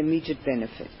as an immediate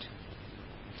benefit.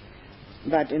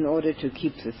 But in order to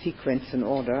keep the sequence in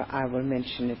order, I will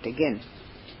mention it again.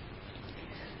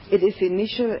 It is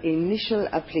initial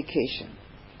application.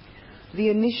 The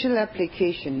initial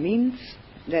application means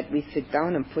that we sit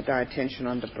down and put our attention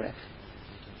on the breath.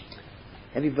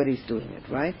 Everybody's doing it,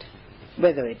 right?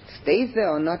 Whether it stays there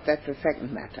or not, that's a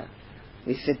second matter.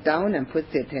 We sit down and put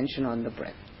the attention on the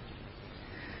breath.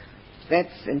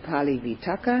 That's in Pali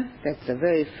Vitakka. That's the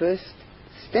very first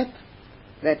step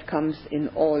that comes in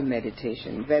all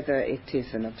meditation. Whether it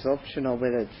is an absorption or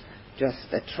whether it's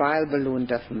just a trial balloon,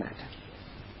 doesn't matter.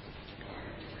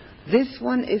 This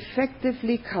one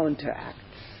effectively counteracts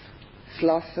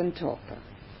sloth and torpor,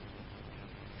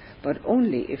 but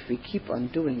only if we keep on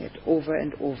doing it over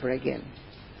and over again.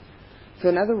 So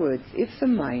in other words, if the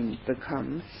mind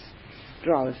becomes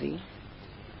drowsy,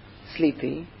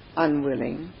 sleepy,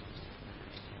 unwilling,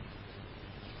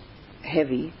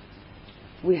 heavy,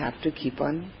 we have to keep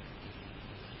on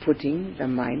putting the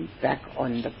mind back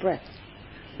on the breath.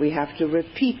 We have to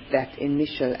repeat that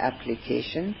initial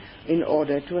application in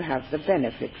order to have the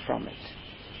benefit from it.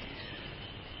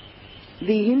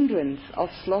 The hindrance of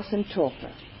sloth and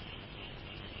torpor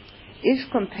is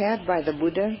compared by the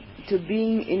Buddha to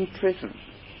being in prison.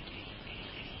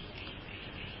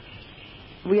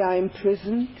 We are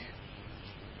imprisoned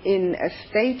in a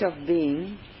state of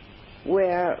being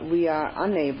where we are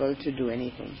unable to do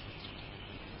anything.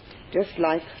 Just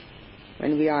like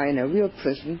when we are in a real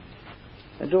prison,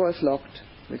 the door is locked,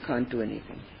 we can't do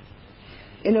anything.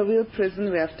 In a real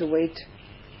prison, we have to wait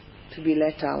to be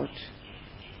let out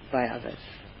by others.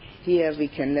 Here we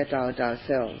can let out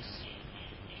ourselves.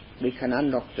 We can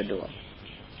unlock the door.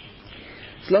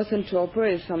 Sloth and torpor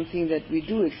is something that we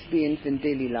do experience in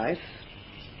daily life.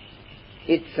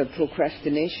 It's a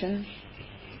procrastination.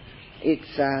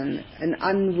 It's an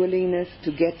unwillingness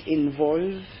to get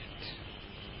involved.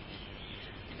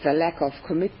 It's a lack of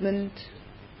commitment.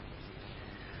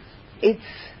 It's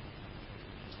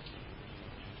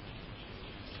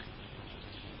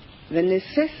the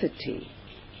necessity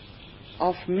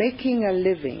of making a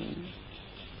living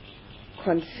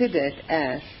considered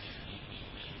as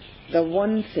the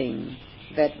one thing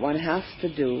that one has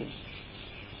to do,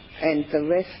 and the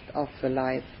rest of the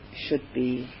life should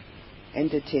be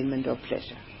entertainment or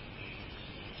pleasure.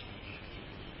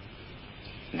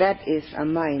 That is a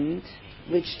mind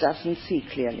which doesn't see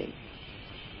clearly.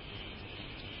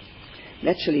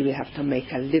 Naturally, we have to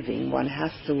make a living. One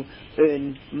has to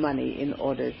earn money in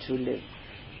order to live.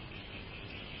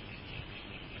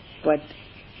 But,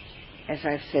 as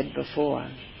I've said before,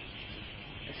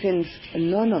 since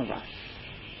none of us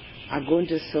are going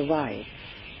to survive,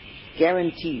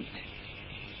 guaranteed,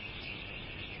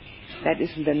 that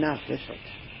isn't enough, is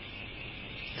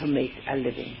it, to make a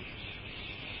living?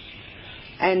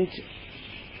 And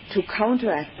to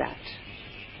counteract that,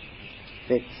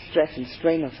 the stress and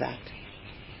strain of that,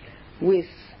 with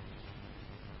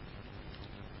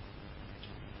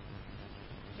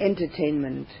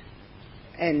entertainment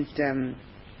and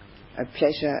a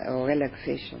pleasure or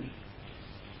relaxation,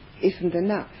 isn't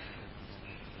enough,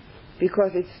 because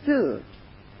it still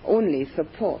only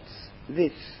supports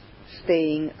this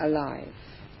staying alive,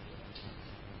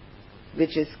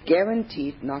 which is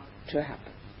guaranteed not to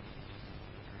happen.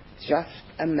 It's just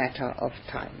a matter of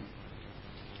time.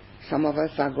 Some of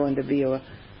us are going to be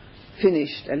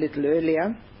finished a little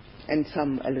earlier, and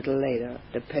some a little later,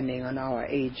 depending on our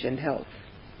age and health.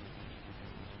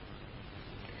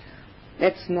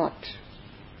 That's not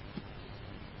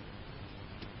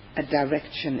a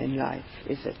direction in life,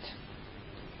 is it?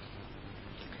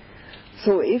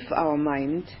 So if our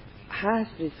mind has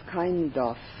this kind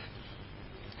of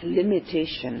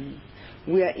limitation,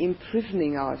 we are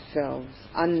imprisoning ourselves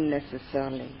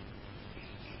unnecessarily.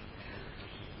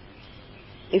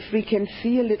 If we can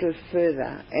see a little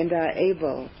further and are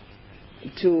able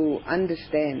to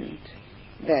understand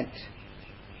that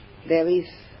there is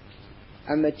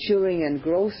a maturing and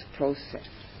growth process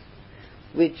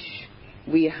which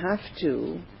we have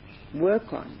to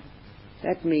work on,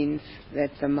 that means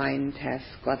that the mind has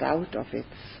got out of its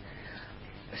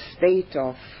state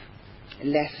of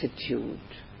lassitude,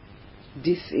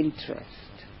 disinterest.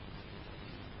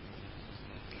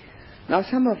 Now,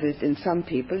 some of it, in some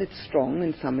people, it's strong,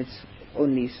 and some it's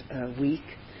only weak,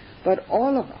 but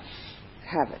all of us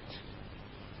have it.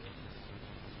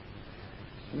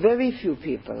 Very few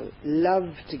people love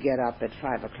to get up at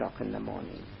 5 o'clock in the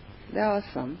morning. There are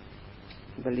some,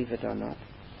 believe it or not.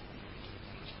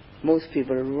 Most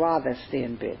people rather stay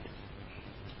in bed.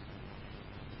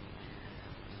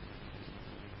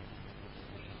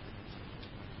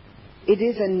 It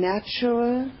is a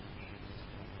natural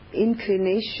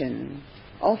inclination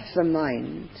of the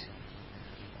mind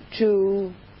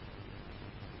to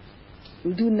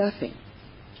do nothing,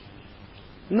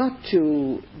 not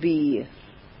to be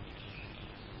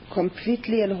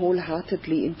completely and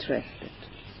wholeheartedly interested,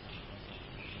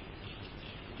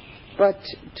 but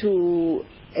to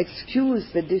excuse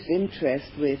the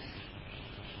disinterest with,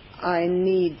 I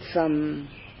need some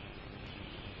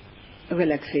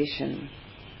relaxation.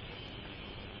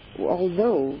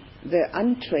 Although the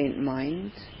untrained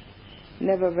mind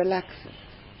never relaxes.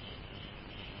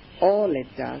 All it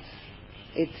does,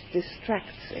 it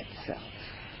distracts itself.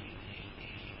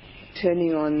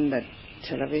 Turning on the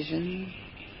television,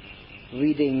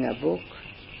 reading a book,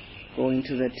 going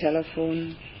to the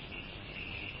telephone,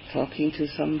 talking to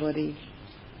somebody,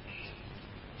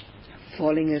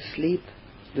 falling asleep,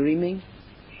 dreaming.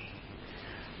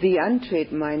 The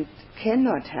untrained mind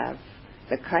cannot have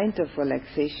the kind of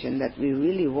relaxation that we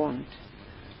really want,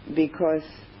 because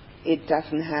it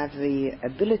doesn't have the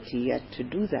ability yet to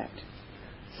do that.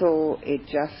 So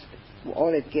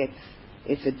all it gets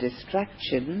is a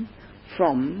distraction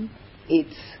from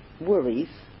its worries,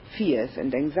 fears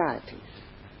and anxieties,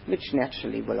 which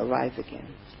naturally will arise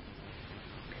again.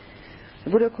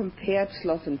 The Buddha compared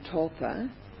sloth and torpor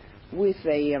with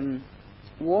a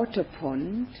water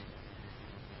pond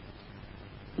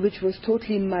which was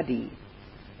totally muddy,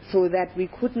 so that we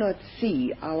could not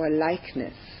see our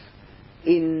likeness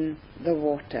in the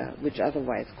water, which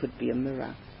otherwise could be a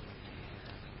mirror.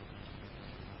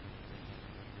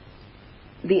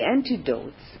 The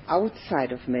antidotes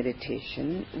outside of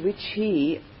meditation, which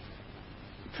he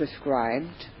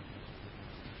prescribed,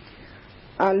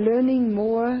 are learning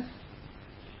more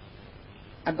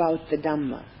about the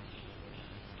Dhamma,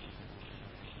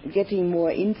 getting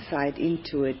more insight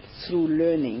into it through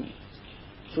learning,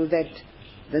 so that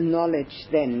the knowledge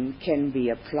then can be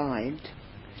applied,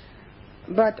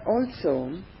 but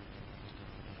also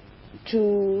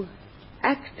to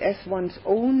act as one's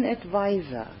own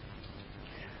advisor.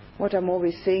 What I'm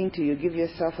always saying to you, give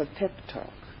yourself a pep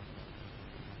talk.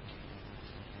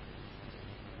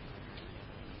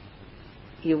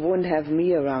 You won't have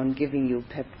me around giving you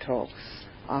pep talks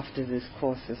after this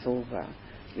course is over.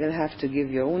 You'll have to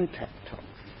give your own pep talks.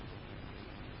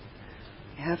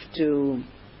 You have to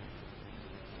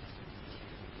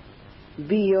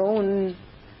be your own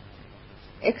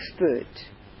expert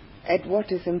at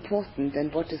what is important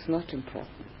and what is not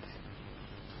important.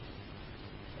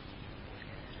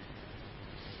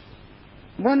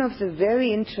 One of the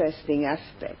very interesting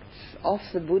aspects of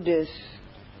the Buddha's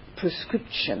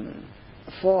prescription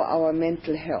for our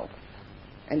mental health,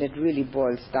 and it really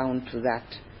boils down to that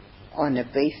on a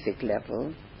basic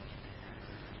level,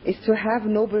 is to have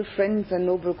noble friends and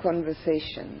noble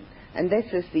conversation. And this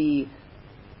is the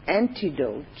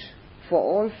antidote for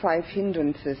all 5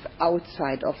 hindrances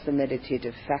outside of the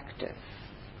meditative factors.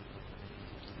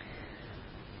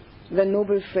 The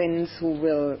noble friends who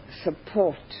will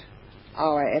support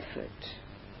our effort,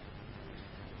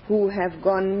 who have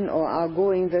gone or are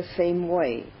going the same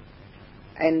way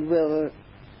and will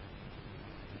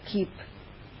keep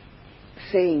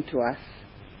saying to us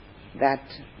that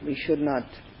we should not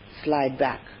slide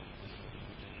back.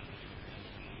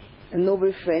 A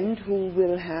noble friend who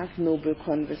will have noble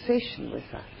conversation with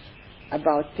us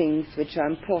about things which are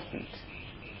important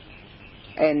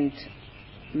and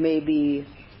maybe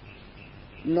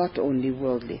not only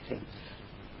worldly things.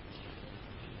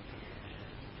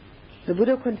 The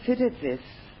Buddha considered this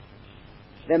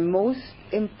the most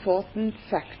important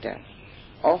factor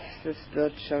of the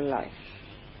spiritual life.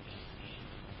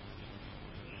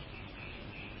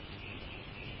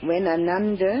 When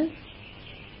Ananda,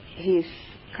 his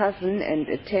cousin and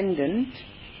attendant,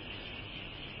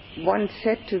 once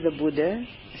said to the Buddha,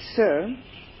 "Sir,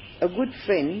 a good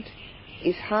friend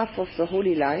is half of the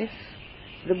holy life,"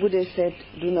 the Buddha said,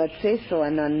 "Do not say so,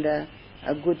 Ananda.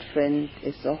 A good friend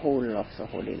is the whole of the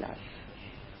holy life."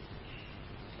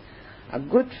 A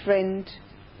good friend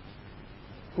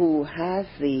who has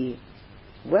the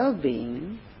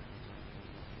well-being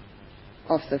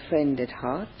of the friend at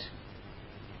heart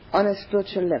on a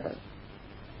spiritual level,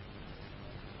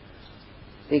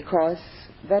 because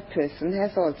that person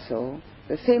has also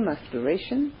the same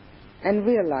aspiration and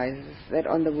realizes that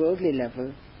on the worldly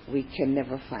level we can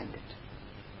never find it.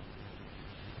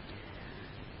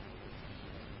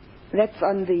 That's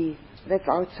on the That's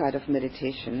outside of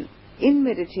meditation. In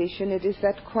meditation, it is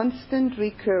that constant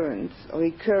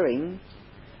recurring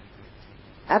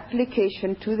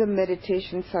application to the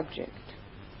meditation subject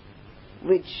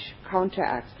which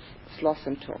counteracts sloth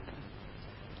and torpor.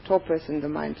 Torpor is in the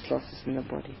mind, sloth is in the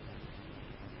body.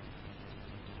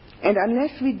 And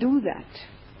unless we do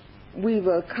that, we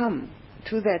will come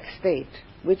to that state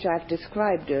which I've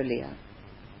described earlier,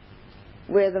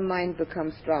 where the mind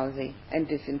becomes drowsy and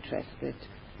disinterested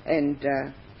and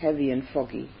heavy and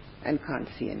foggy and can't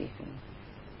see anything.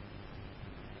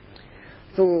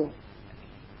 So,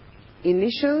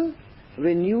 initial,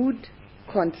 renewed,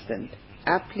 constant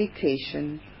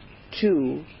application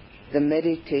to the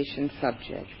meditation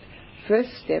subject. First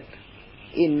step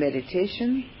in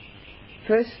meditation,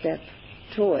 first step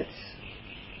towards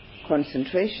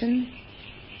concentration,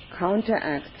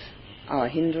 counteracts our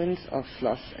hindrance of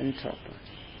sloth and torpor.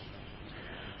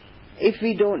 If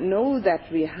we don't know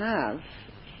that we have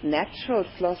natural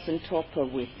sloth and torpor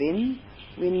within,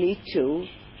 we need to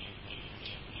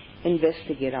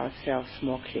investigate ourselves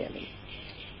more clearly.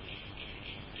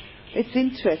 It's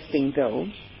interesting, though,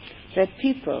 that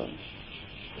people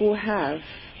who have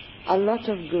a lot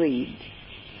of greed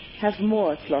have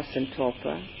more sloth and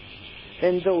torpor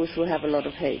than those who have a lot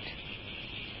of hate.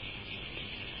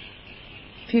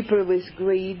 People with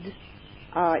greed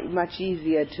are much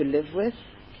easier to live with,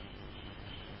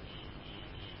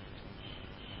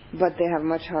 but they have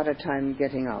much harder time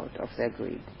getting out of their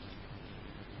greed.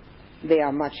 They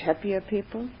are much happier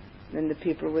people than the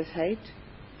people with hate,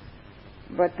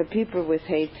 but the people with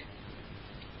hate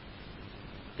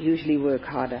usually work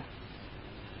harder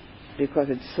because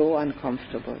it's so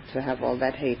uncomfortable to have all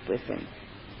that hate within.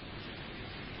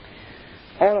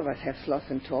 All of us have sloth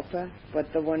and torpor,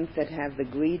 but the ones that have the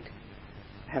greed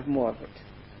have more of it.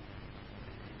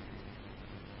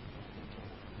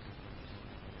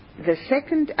 The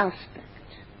second aspect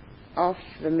of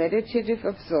the meditative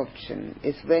absorption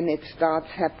is when it starts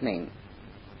happening.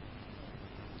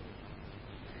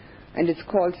 And it's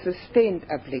called sustained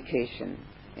application,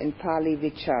 in Pali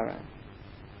vichara.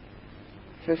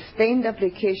 Sustained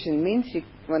application means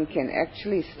one can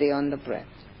actually stay on the breath.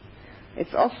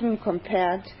 It's often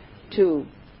compared to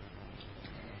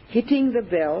hitting the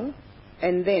bell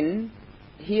and then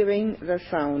hearing the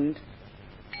sound.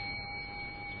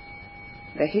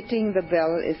 The hitting the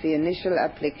bell is the initial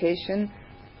application.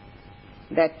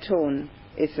 That tone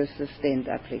is a sustained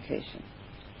application.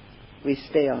 We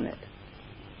stay on it.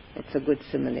 It's a good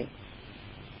simile.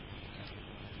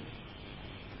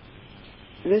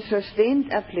 The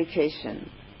sustained application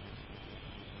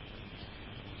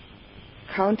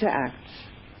counteracts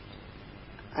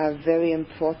a very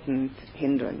important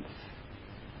hindrance,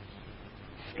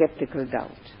 skeptical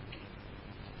doubt.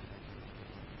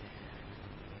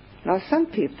 Now, some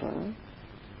people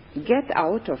get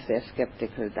out of their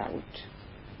skeptical doubt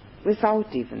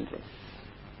without even this.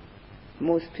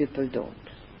 Most people don't.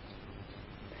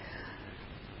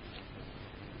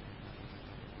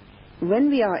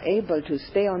 When we are able to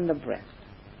stay on the breath,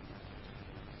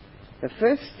 the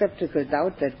first skeptical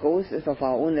doubt that goes is of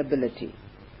our own ability.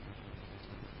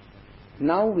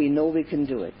 Now we know we can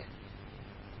do it.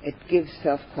 It gives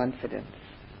self-confidence.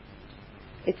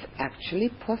 It's actually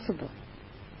possible.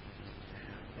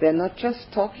 They're not just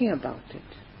talking about it.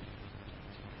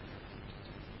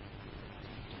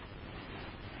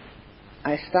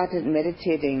 I started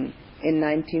meditating in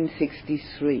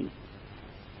 1963.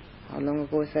 How long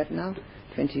ago is that now?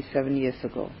 27 years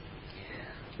ago.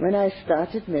 When I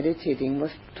started meditating,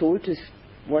 was told to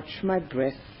watch my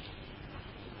breath.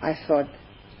 I thought,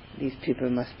 these people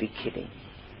must be kidding.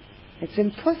 It's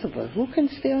impossible. Who can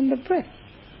stay on the breath?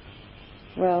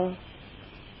 Well,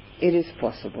 it is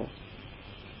possible.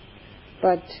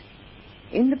 But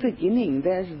in the beginning,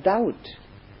 there's doubt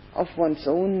of one's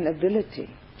own ability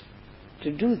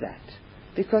to do that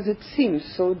because it seems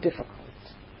so difficult.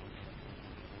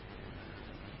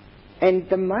 And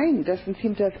the mind doesn't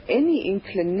seem to have any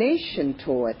inclination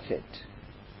towards it.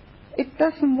 It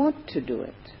doesn't want to do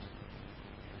it.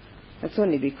 That's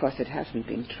only because it hasn't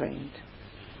been trained.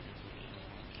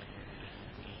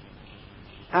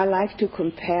 I like to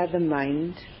compare the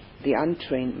mind, the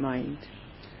untrained mind,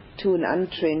 to an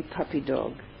untrained puppy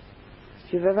dog.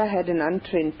 If you've ever had an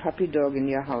untrained puppy dog in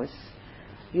your house,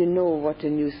 you know what a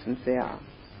nuisance they are.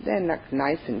 They're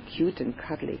nice and cute and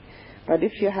cuddly. But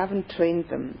if you haven't trained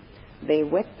them, they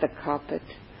wet the carpet,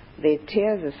 they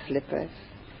tear the slippers.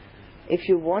 If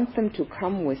you want them to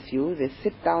come with you, they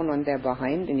sit down on their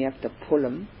behind and you have to pull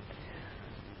them.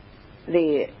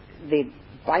 They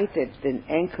bite at the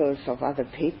ankles of other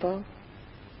people.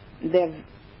 They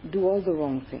do all the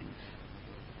wrong things.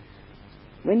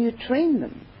 when you train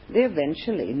them, they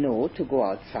eventually know to go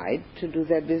outside to do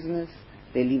their business.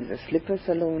 They leave the slippers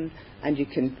alone, and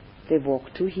they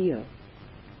walk to heel.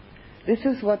 This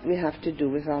is what we have to do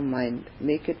with our mind.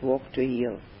 Make it walk to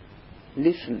heel.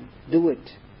 Listen, do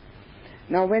it.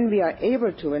 Now when we are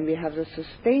able to, when we have a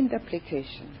sustained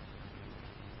application,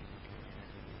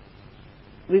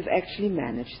 we've actually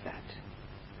managed that.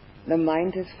 The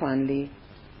mind has finally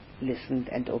listened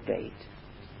and obeyed.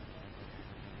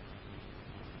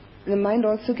 The mind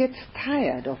also gets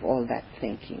tired of all that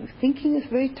thinking. Thinking is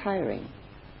very tiring.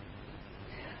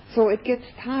 So it gets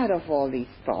tired of all these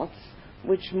thoughts,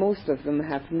 which most of them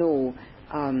have no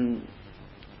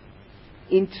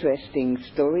interesting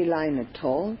storyline at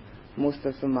all. Most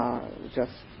of them are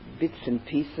just bits and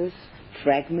pieces,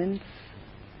 fragments.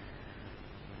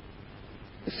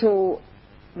 So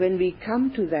when we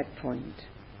come to that point,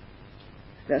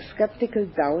 the skeptical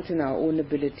doubt in our own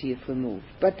ability is removed.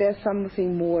 But there's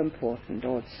something more important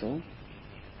also.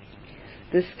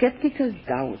 The skeptical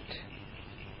doubt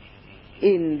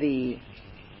in the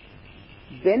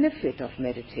benefit of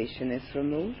meditation is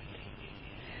removed,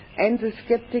 and the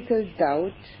skeptical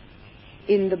doubt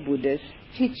in the Buddha's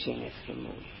teaching is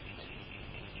removed.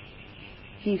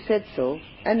 He said so,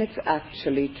 and it's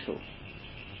actually true.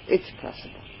 It's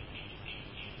possible.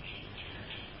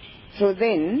 So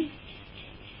then,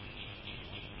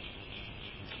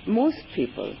 most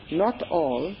people, not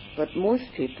all, but most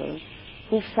people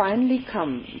who finally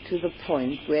come to the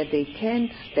point where they can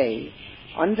stay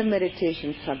on the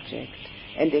meditation subject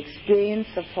and experience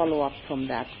a follow-up from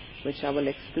that, which I will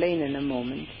explain in a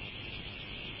moment,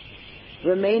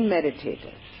 remain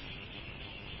meditators.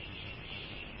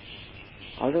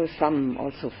 Although some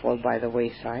also fall by the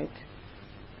wayside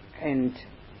and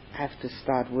have to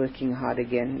start working hard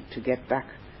again to get back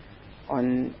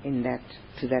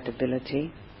to that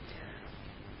ability.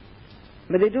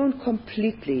 But they don't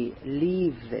completely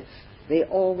leave this. They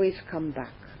always come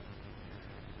back.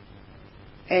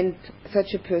 And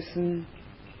such a person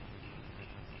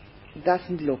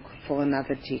doesn't look for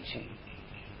another teaching.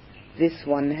 This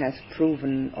one has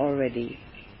proven already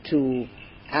to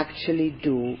actually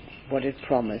do what it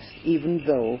promised, even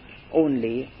though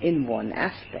only in one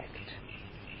aspect.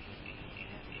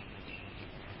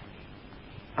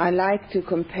 I like to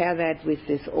compare that with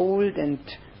this old and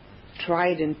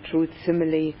tried and true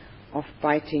simile of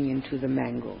biting into the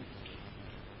mango.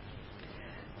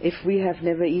 If we have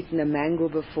never eaten a mango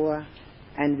before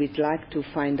and we'd like to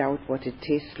find out what it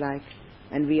tastes like,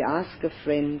 and we ask a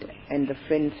friend and the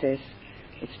friend says,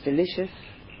 it's delicious,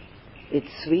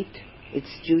 it's sweet, it's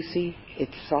juicy,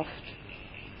 it's soft,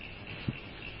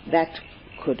 that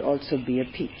could also be a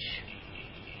peach.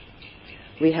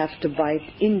 We have to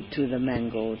bite into the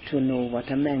mango to know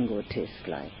what a mango tastes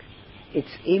like.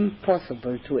 It's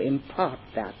impossible to impart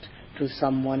that to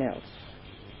someone else.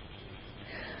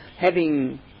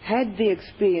 Having had the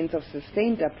experience of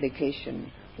sustained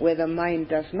application, where the mind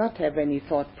does not have any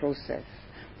thought process,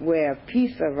 where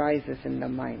peace arises in the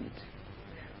mind,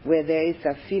 where there is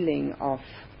a feeling of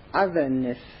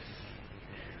otherness,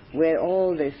 where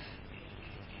all this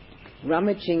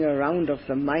rummaging around of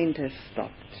the mind has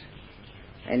stopped,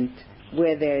 and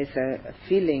where there is a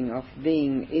feeling of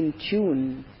being in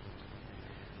tune,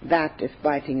 that is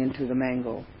biting into the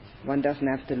mango. One doesn't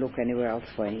have to look anywhere else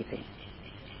for anything.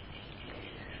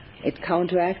 It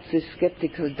counteracts this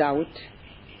skeptical doubt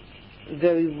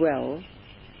very well,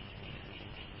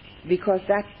 because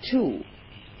that too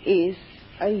is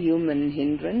a human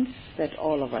hindrance that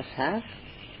all of us have.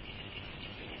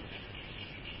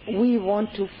 We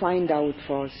want to find out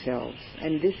for ourselves,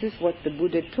 and this is what the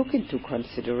Buddha took into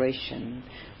consideration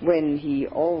when he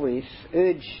always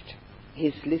urged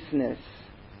his listeners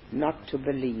not to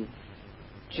believe,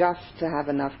 just to have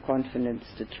enough confidence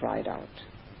to try it out,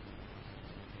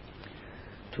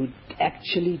 to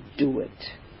actually do it,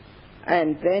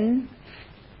 and then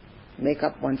make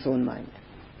up one's own mind.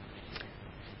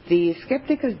 The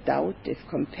skeptical doubt is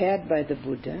compared by the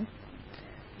Buddha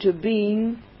to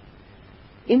being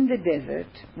in the desert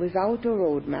without a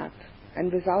roadmap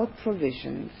and without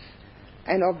provisions,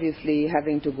 and obviously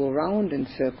having to go round in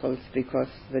circles because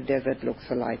the desert looks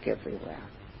alike everywhere.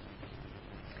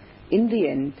 In the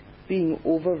end, being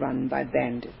overrun by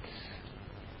bandits.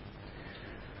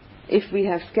 If we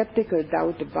have skeptical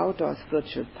doubt about our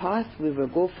spiritual path, we will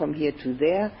go from here to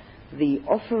there. The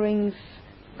offerings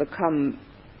become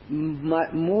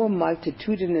more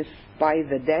multitudinous by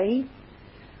the day.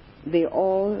 They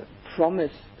all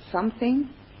promise something,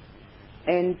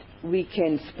 and we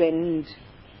can spend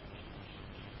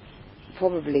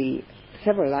probably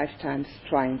several lifetimes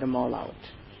trying them all out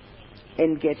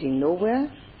and getting nowhere,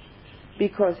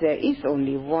 because there is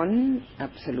only one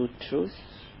absolute truth.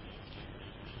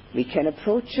 We can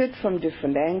approach it from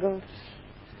different angles,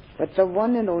 but the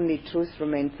one and only truth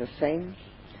remains the same,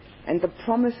 and the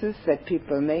promises that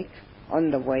people make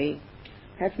on the way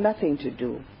have nothing to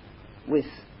do with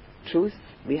truth.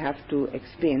 We have to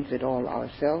experience it all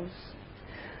ourselves.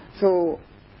 So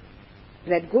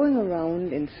that going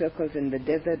around in circles in the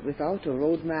desert without a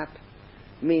roadmap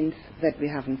means that we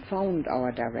haven't found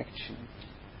our direction.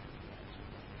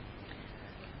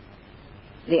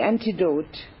 The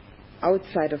antidote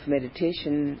outside of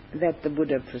meditation that the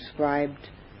Buddha prescribed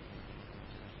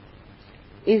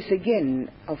is again,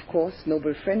 of course,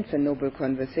 noble friends and noble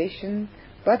conversation,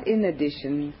 but in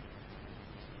addition,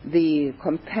 the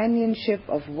companionship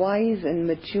of wise and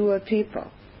mature people.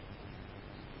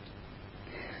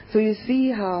 So you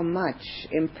see how much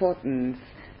importance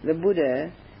the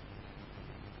Buddha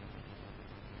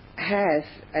has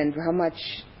and how much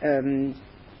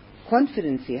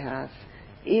confidence he has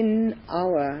in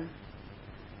our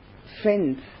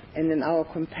friends and in our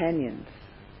companions,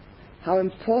 how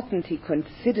important he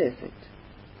considers it,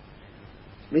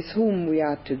 with whom we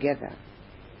are together.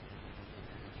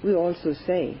 We also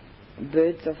say,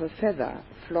 birds of a feather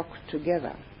flock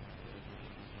together.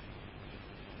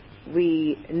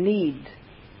 We need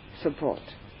support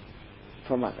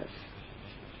from others.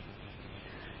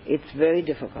 It's very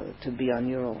difficult to be on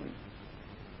your own.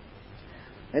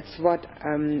 That's what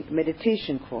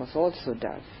meditation course also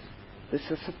does. It's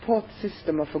a support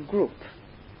system of a group,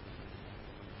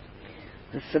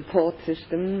 the support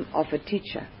system of a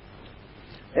teacher.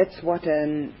 That's what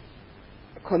a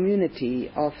community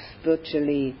of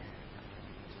spiritually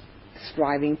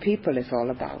striving people is all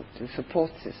about, the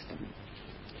support system.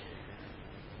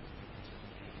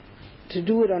 To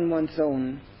do it on one's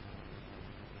own,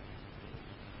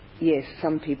 yes,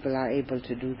 some people are able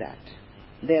to do that.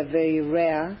 They're very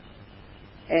rare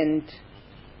and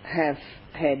have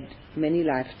had many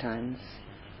lifetimes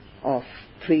of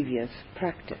previous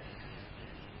practice.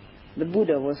 The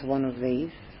Buddha was one of these.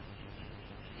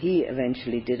 He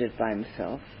eventually did it by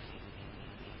himself.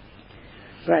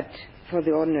 But for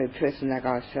the ordinary person like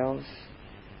ourselves,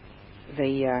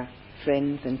 the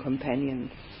friends and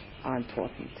companions are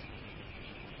important.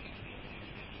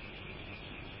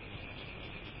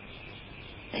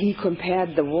 He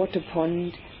compared the water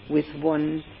pond with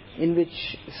one in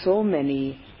which so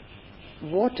many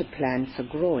water plants are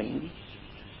growing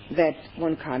that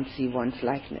one can't see one's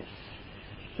likeness.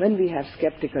 When we have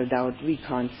skeptical doubt, we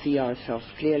can't see ourselves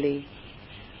clearly.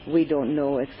 We don't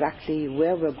know exactly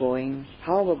where we're going,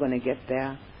 how we're going to get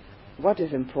there, what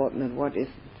is important and what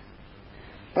isn't.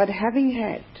 But having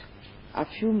had a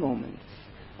few moments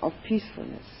of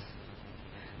peacefulness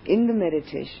in the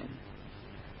meditation,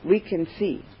 we can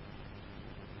see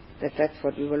that that's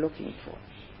what we were looking for.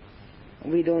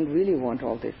 We don't really want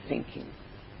all this thinking.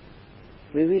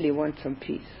 We really want some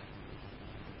peace.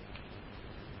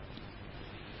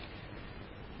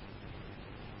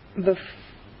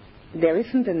 There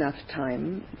isn't enough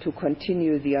time to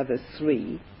continue the other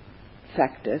three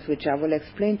factors, which I will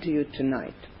explain to you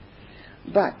tonight.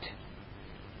 But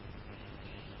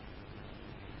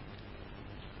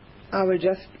I will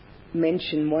just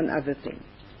mention one other thing.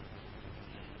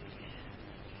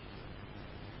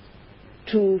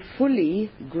 To fully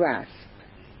grasp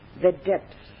the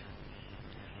depth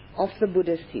of the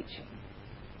Buddha's teaching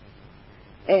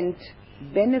and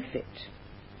benefit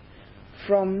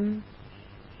from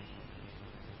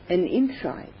an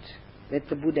insight that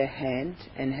the Buddha had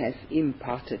and has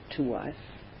imparted to us,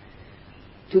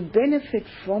 to benefit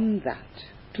from that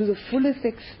to the fullest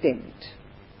extent,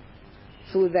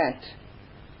 so that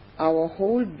our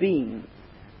whole being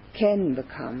can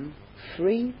become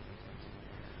free,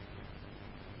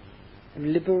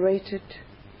 liberated,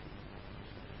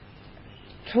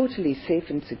 totally safe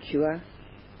and secure,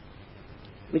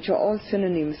 which are all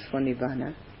synonyms for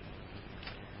Nibbana.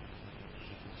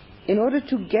 In order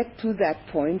to get to that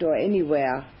point or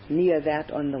anywhere near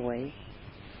that on the way,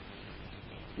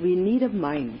 we need a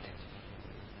mind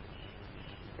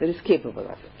that is capable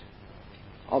of it,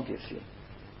 obviously.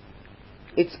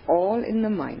 It's all in the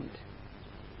mind.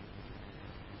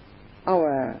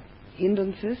 Our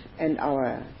hindrances and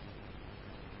our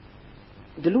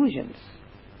delusions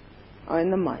are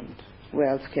in the mind. Where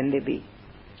else can they be?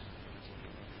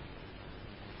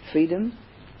 Freedom,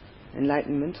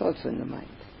 enlightenment is also in the mind.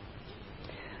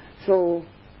 So,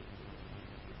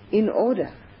 in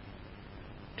order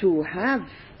to have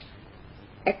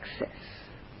access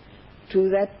to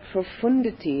that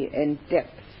profundity and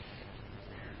depth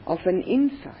of an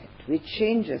insight which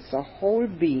changes the whole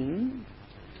being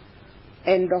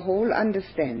and the whole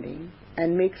understanding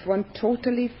and makes one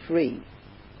totally free.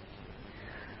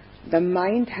 The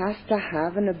mind has to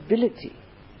have an ability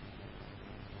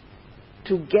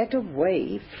to get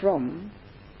away from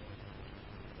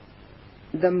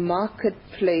the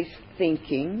marketplace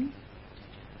thinking,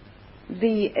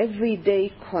 the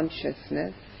everyday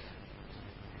consciousness,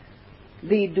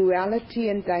 the duality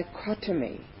and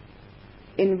dichotomy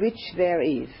in which there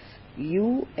is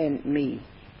you and me,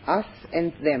 us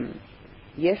and them,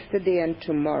 yesterday and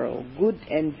tomorrow, good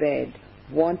and bad,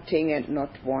 wanting and not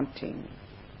wanting,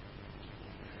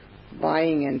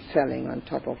 buying and selling on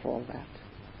top of all that.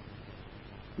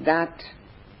 That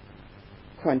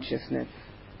consciousness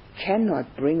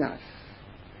cannot bring us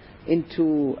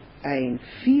into a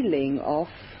feeling of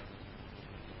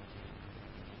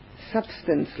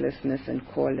substancelessness and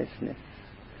corelessness,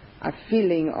 a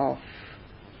feeling of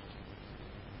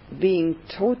being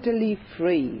totally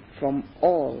free from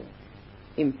all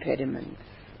impediments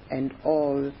and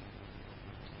all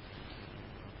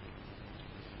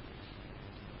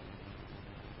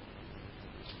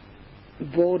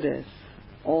borders,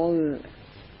 all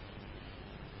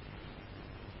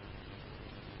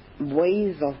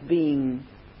ways of being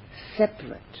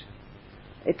separate.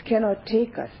 It cannot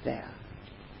take us there.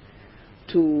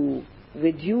 To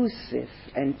reduce this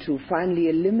and to finally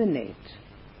eliminate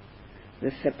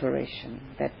the separation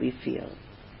that we feel.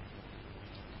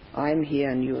 I'm here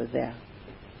and you are there.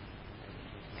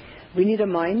 We need a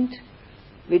mind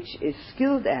which is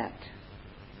skilled at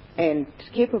and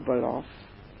capable of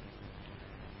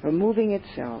removing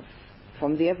itself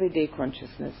from the everyday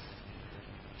consciousness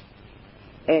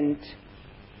and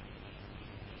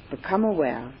become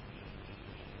aware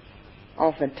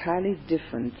of entirely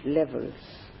different levels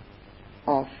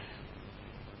of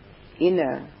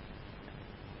inner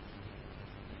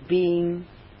being,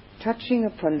 touching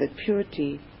upon the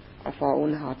purity of our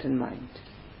own heart and mind.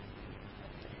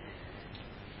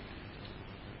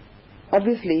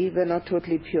 Obviously, we're not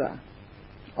totally pure.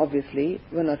 Obviously,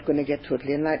 we're not going to get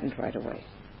totally enlightened right away.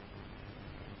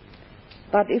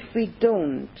 But if we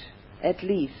don't at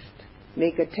least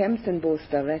make attempts in both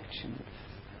directions,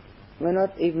 we're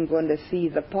not even going to see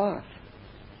the path.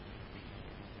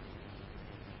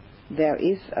 There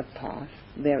is a path,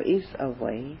 there is a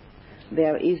way,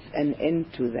 there is an end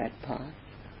to that path.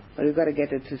 But we've got to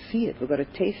get it to see it, we've got to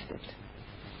taste it.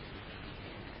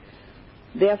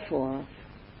 Therefore,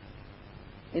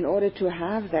 in order to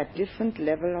have that different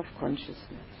level of consciousness,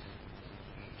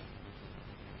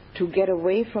 to get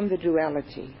away from the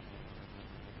duality,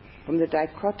 from the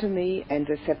dichotomy and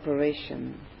the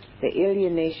separation, the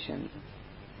alienation,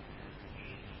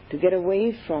 to get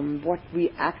away from what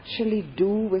we actually do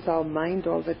with our mind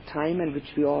all the time and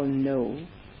which we all know,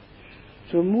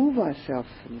 to remove ourselves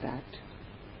from that,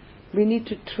 we need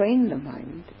to train the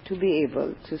mind to be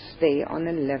able to stay on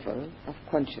a level of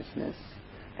consciousness,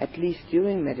 at least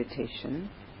during meditation,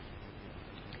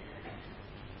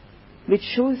 which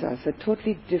shows us a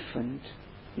totally different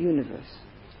universe.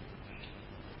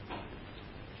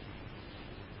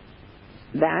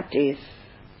 That is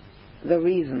the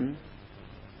reason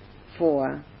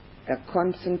for the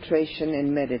concentration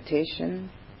in meditation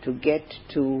to get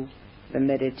to the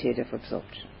meditative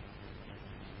absorption.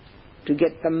 To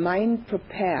get the mind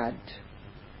prepared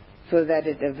so that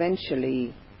it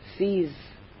eventually sees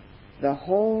the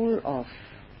whole of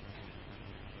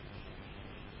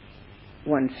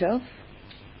oneself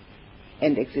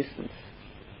and existence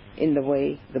in the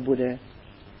way the Buddha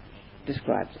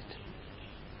describes it.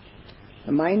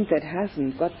 The mind that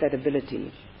hasn't got that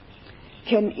ability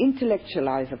can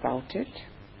intellectualize about it.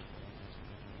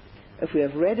 If we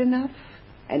have read enough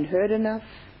and heard enough,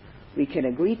 we can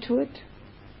agree to it.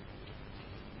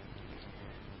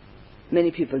 Many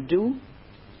people do.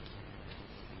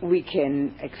 We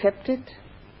can accept it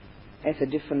as a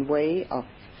different way of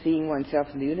seeing oneself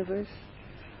in the universe,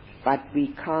 but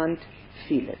we can't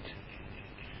feel it.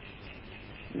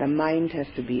 The mind has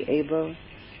to be able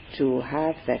to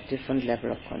have that different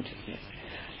level of consciousness.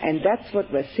 And that's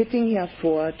what we're sitting here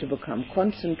for, to become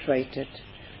concentrated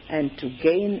and to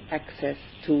gain access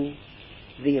to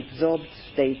the absorbed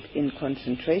state in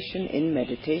concentration, in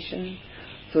meditation,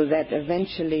 so that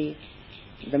eventually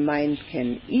the mind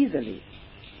can easily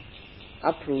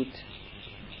uproot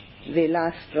the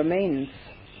last remains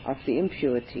of the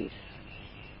impurities,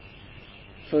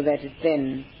 so that it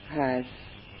then has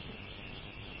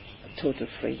total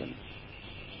freedom.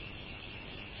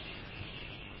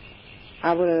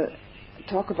 I will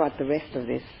talk about the rest of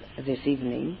this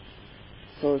evening.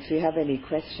 So if you have any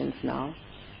questions now.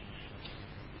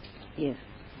 Yes.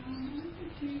 One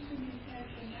situation is that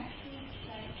the natural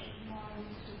state of mind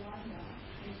to wonder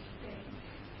is things.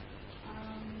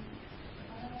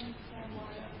 I don't understand why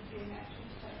that would be a natural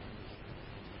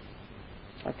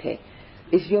state. Okay.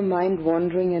 Is your mind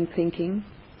wandering and thinking?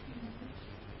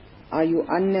 Are you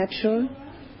unnatural?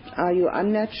 Are you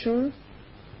unnatural?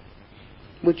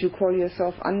 Would you call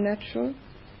yourself unnatural?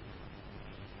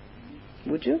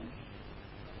 Would you?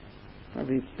 That would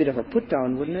be a bit of a put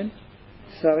down, wouldn't it?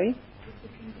 Sorry? It's the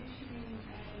conditioning and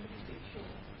habitual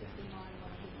that the mind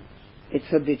wanders. It's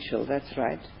habitual, that's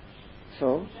right.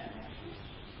 So,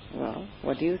 well,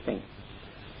 what do you think?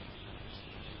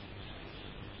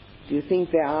 Do you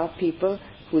think there are people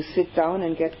who sit down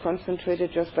and get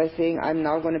concentrated just by saying, I'm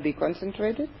now going to be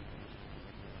concentrated?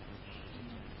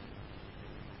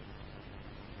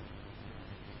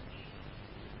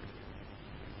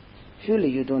 Surely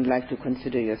you don't like to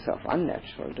consider yourself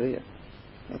unnatural, do you?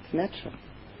 It's natural.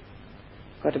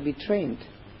 Got to be trained.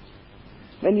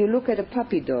 When you look at a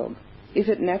puppy dog, is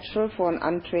it natural for an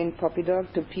untrained puppy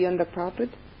dog to pee on the carpet?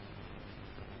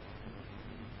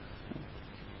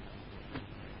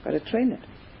 Got to train it.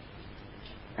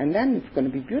 And then it's going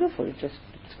to be beautiful. It just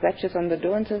scratches on the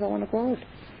door and says, I want to go out.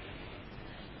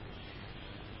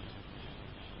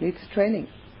 Needs training.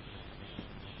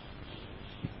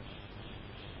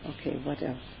 Okay, what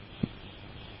else?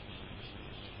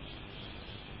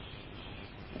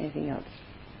 Anything else?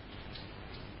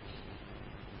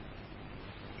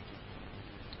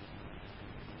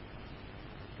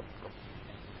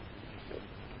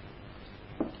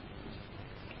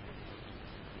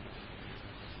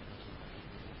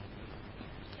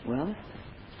 Well,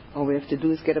 all we have to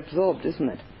do is get absorbed, isn't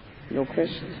it? No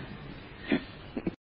question.